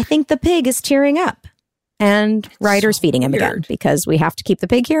says, I think the pig is tearing up. And Ryder's feeding him again because we have to keep the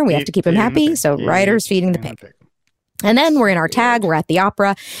pig here and we have to keep him happy. So Ryder's feeding the pig. And then we're in our tag. We're at the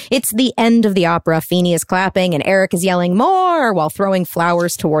opera. It's the end of the opera. Feeney is clapping and Eric is yelling more while throwing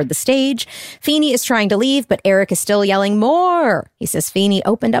flowers toward the stage. Feeney is trying to leave, but Eric is still yelling more. He says Feeney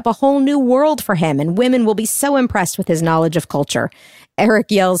opened up a whole new world for him and women will be so impressed with his knowledge of culture.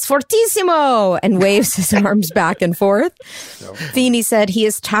 Eric yells, Fortissimo, and waves his arms back and forth. Feeney said he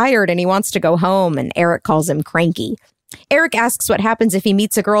is tired and he wants to go home, and Eric calls him cranky. Eric asks what happens if he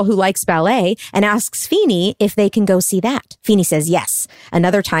meets a girl who likes ballet and asks Feeney if they can go see that. Feeney says yes.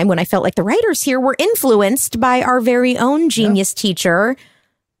 Another time when I felt like the writers here were influenced by our very own genius teacher,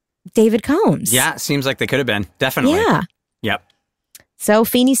 David Combs. Yeah, seems like they could have been. Definitely. Yeah. Yep. So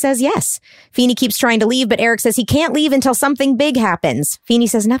Feeney says yes. Feeney keeps trying to leave, but Eric says he can't leave until something big happens. Feeney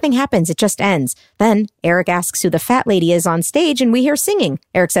says nothing happens, it just ends. Then Eric asks who the fat lady is on stage, and we hear singing.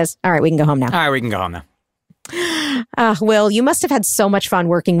 Eric says, all right, we can go home now. All right, we can go home now. Will, you must have had so much fun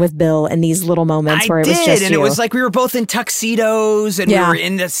working with Bill in these little moments where it was just and you. It was like we were both in tuxedos, and we were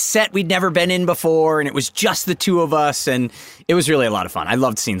in the set we'd never been in before, and it was just the two of us, and it was really a lot of fun. I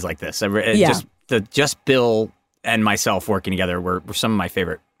loved scenes like this. Just Bill and myself working together were some of my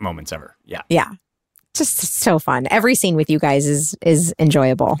favorite moments ever. Yeah. Yeah. Just so fun. Every scene with you guys is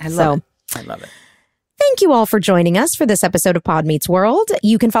enjoyable. I love it. Thank you all for joining us for this episode of Pod Meets World.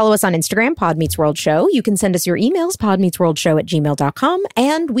 You can follow us on Instagram, Pod Meets World Show. You can send us your emails, podmeetsworldshow@gmail.com.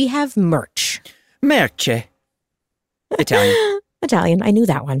 And we have merch. Merce. Italian. Italian. I knew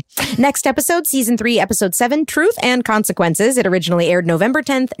that one. Next episode, Season 3, Episode 7, Truth and Consequences. It originally aired November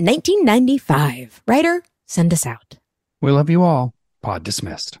 10th, 1995. Ryder, send us out. We love you all. Pod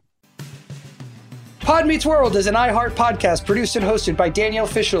dismissed. Pod Meets World is an iHeart podcast produced and hosted by Danielle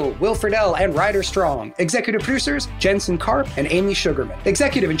Fishel, Will Friedle, and Ryder Strong. Executive producers, Jensen Karp and Amy Sugarman.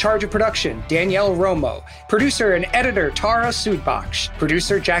 Executive in charge of production, Danielle Romo. Producer and editor, Tara Sudbach.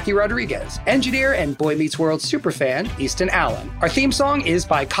 Producer, Jackie Rodriguez. Engineer and Boy Meets World superfan, Easton Allen. Our theme song is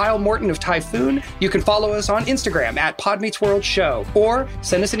by Kyle Morton of Typhoon. You can follow us on Instagram at Pod Meets World Show or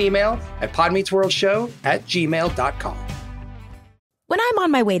send us an email at podmeetsworldshow@gmail.com. When I'm on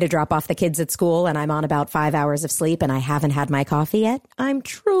my way to drop off the kids at school and I'm on about 5 hours of sleep and I haven't had my coffee yet, I'm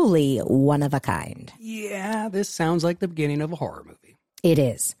truly one of a kind. Yeah, this sounds like the beginning of a horror movie. It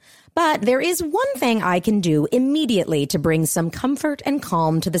is. But there is one thing I can do immediately to bring some comfort and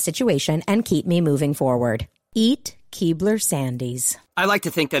calm to the situation and keep me moving forward. Eat Keebler Sandies. I like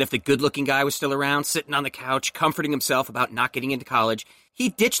to think that if the good-looking guy was still around, sitting on the couch, comforting himself about not getting into college,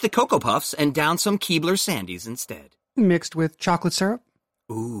 he'd ditch the Cocoa Puffs and down some Keebler Sandies instead. Mixed with chocolate syrup?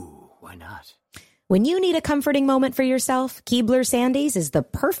 Ooh, why not? When you need a comforting moment for yourself, Keebler Sandies is the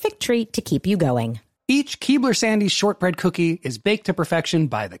perfect treat to keep you going. Each Keebler Sandies shortbread cookie is baked to perfection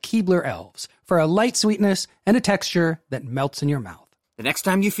by the Keebler elves for a light sweetness and a texture that melts in your mouth. The next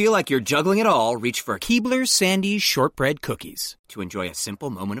time you feel like you're juggling it all, reach for Keebler Sandies shortbread cookies to enjoy a simple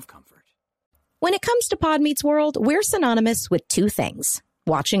moment of comfort. When it comes to Pod Meets World, we're synonymous with two things: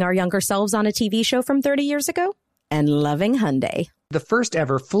 watching our younger selves on a TV show from 30 years ago and loving Hyundai. The first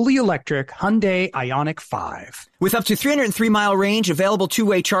ever fully electric Hyundai Ioniq 5. With up to 303-mile range, available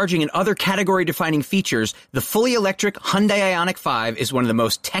two-way charging, and other category-defining features, the fully electric Hyundai Ioniq 5 is one of the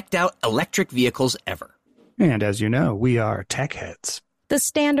most teched-out electric vehicles ever. And as you know, we are tech heads. The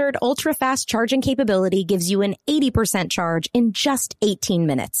standard ultra-fast charging capability gives you an 80% charge in just 18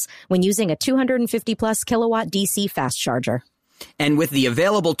 minutes when using a 250-plus kilowatt DC fast charger. And with the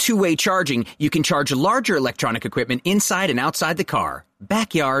available two-way charging, you can charge larger electronic equipment inside and outside the car,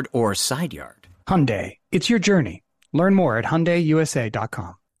 backyard or side yard. Hyundai, it's your journey. Learn more at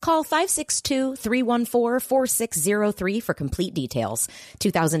HyundaiUSA.com. Call 562-314-4603 for complete details.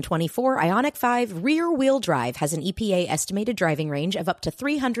 2024 Ioniq 5 rear-wheel drive has an EPA estimated driving range of up to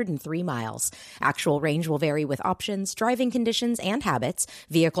 303 miles. Actual range will vary with options, driving conditions and habits,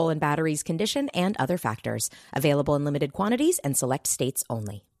 vehicle and batteries condition, and other factors. Available in limited quantities and select states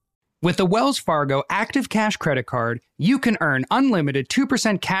only. With the Wells Fargo Active Cash Credit Card, you can earn unlimited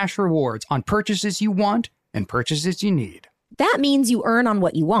 2% cash rewards on purchases you want and purchases you need. That means you earn on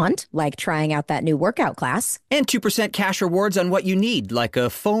what you want, like trying out that new workout class. And 2% cash rewards on what you need, like a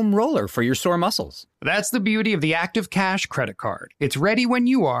foam roller for your sore muscles. That's the beauty of the Active Cash credit card. It's ready when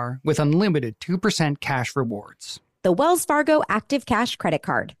you are with unlimited 2% cash rewards. The Wells Fargo Active Cash credit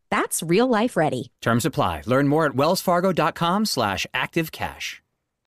card. That's real life ready. Terms apply. Learn more at wellsfargo.com/activecash.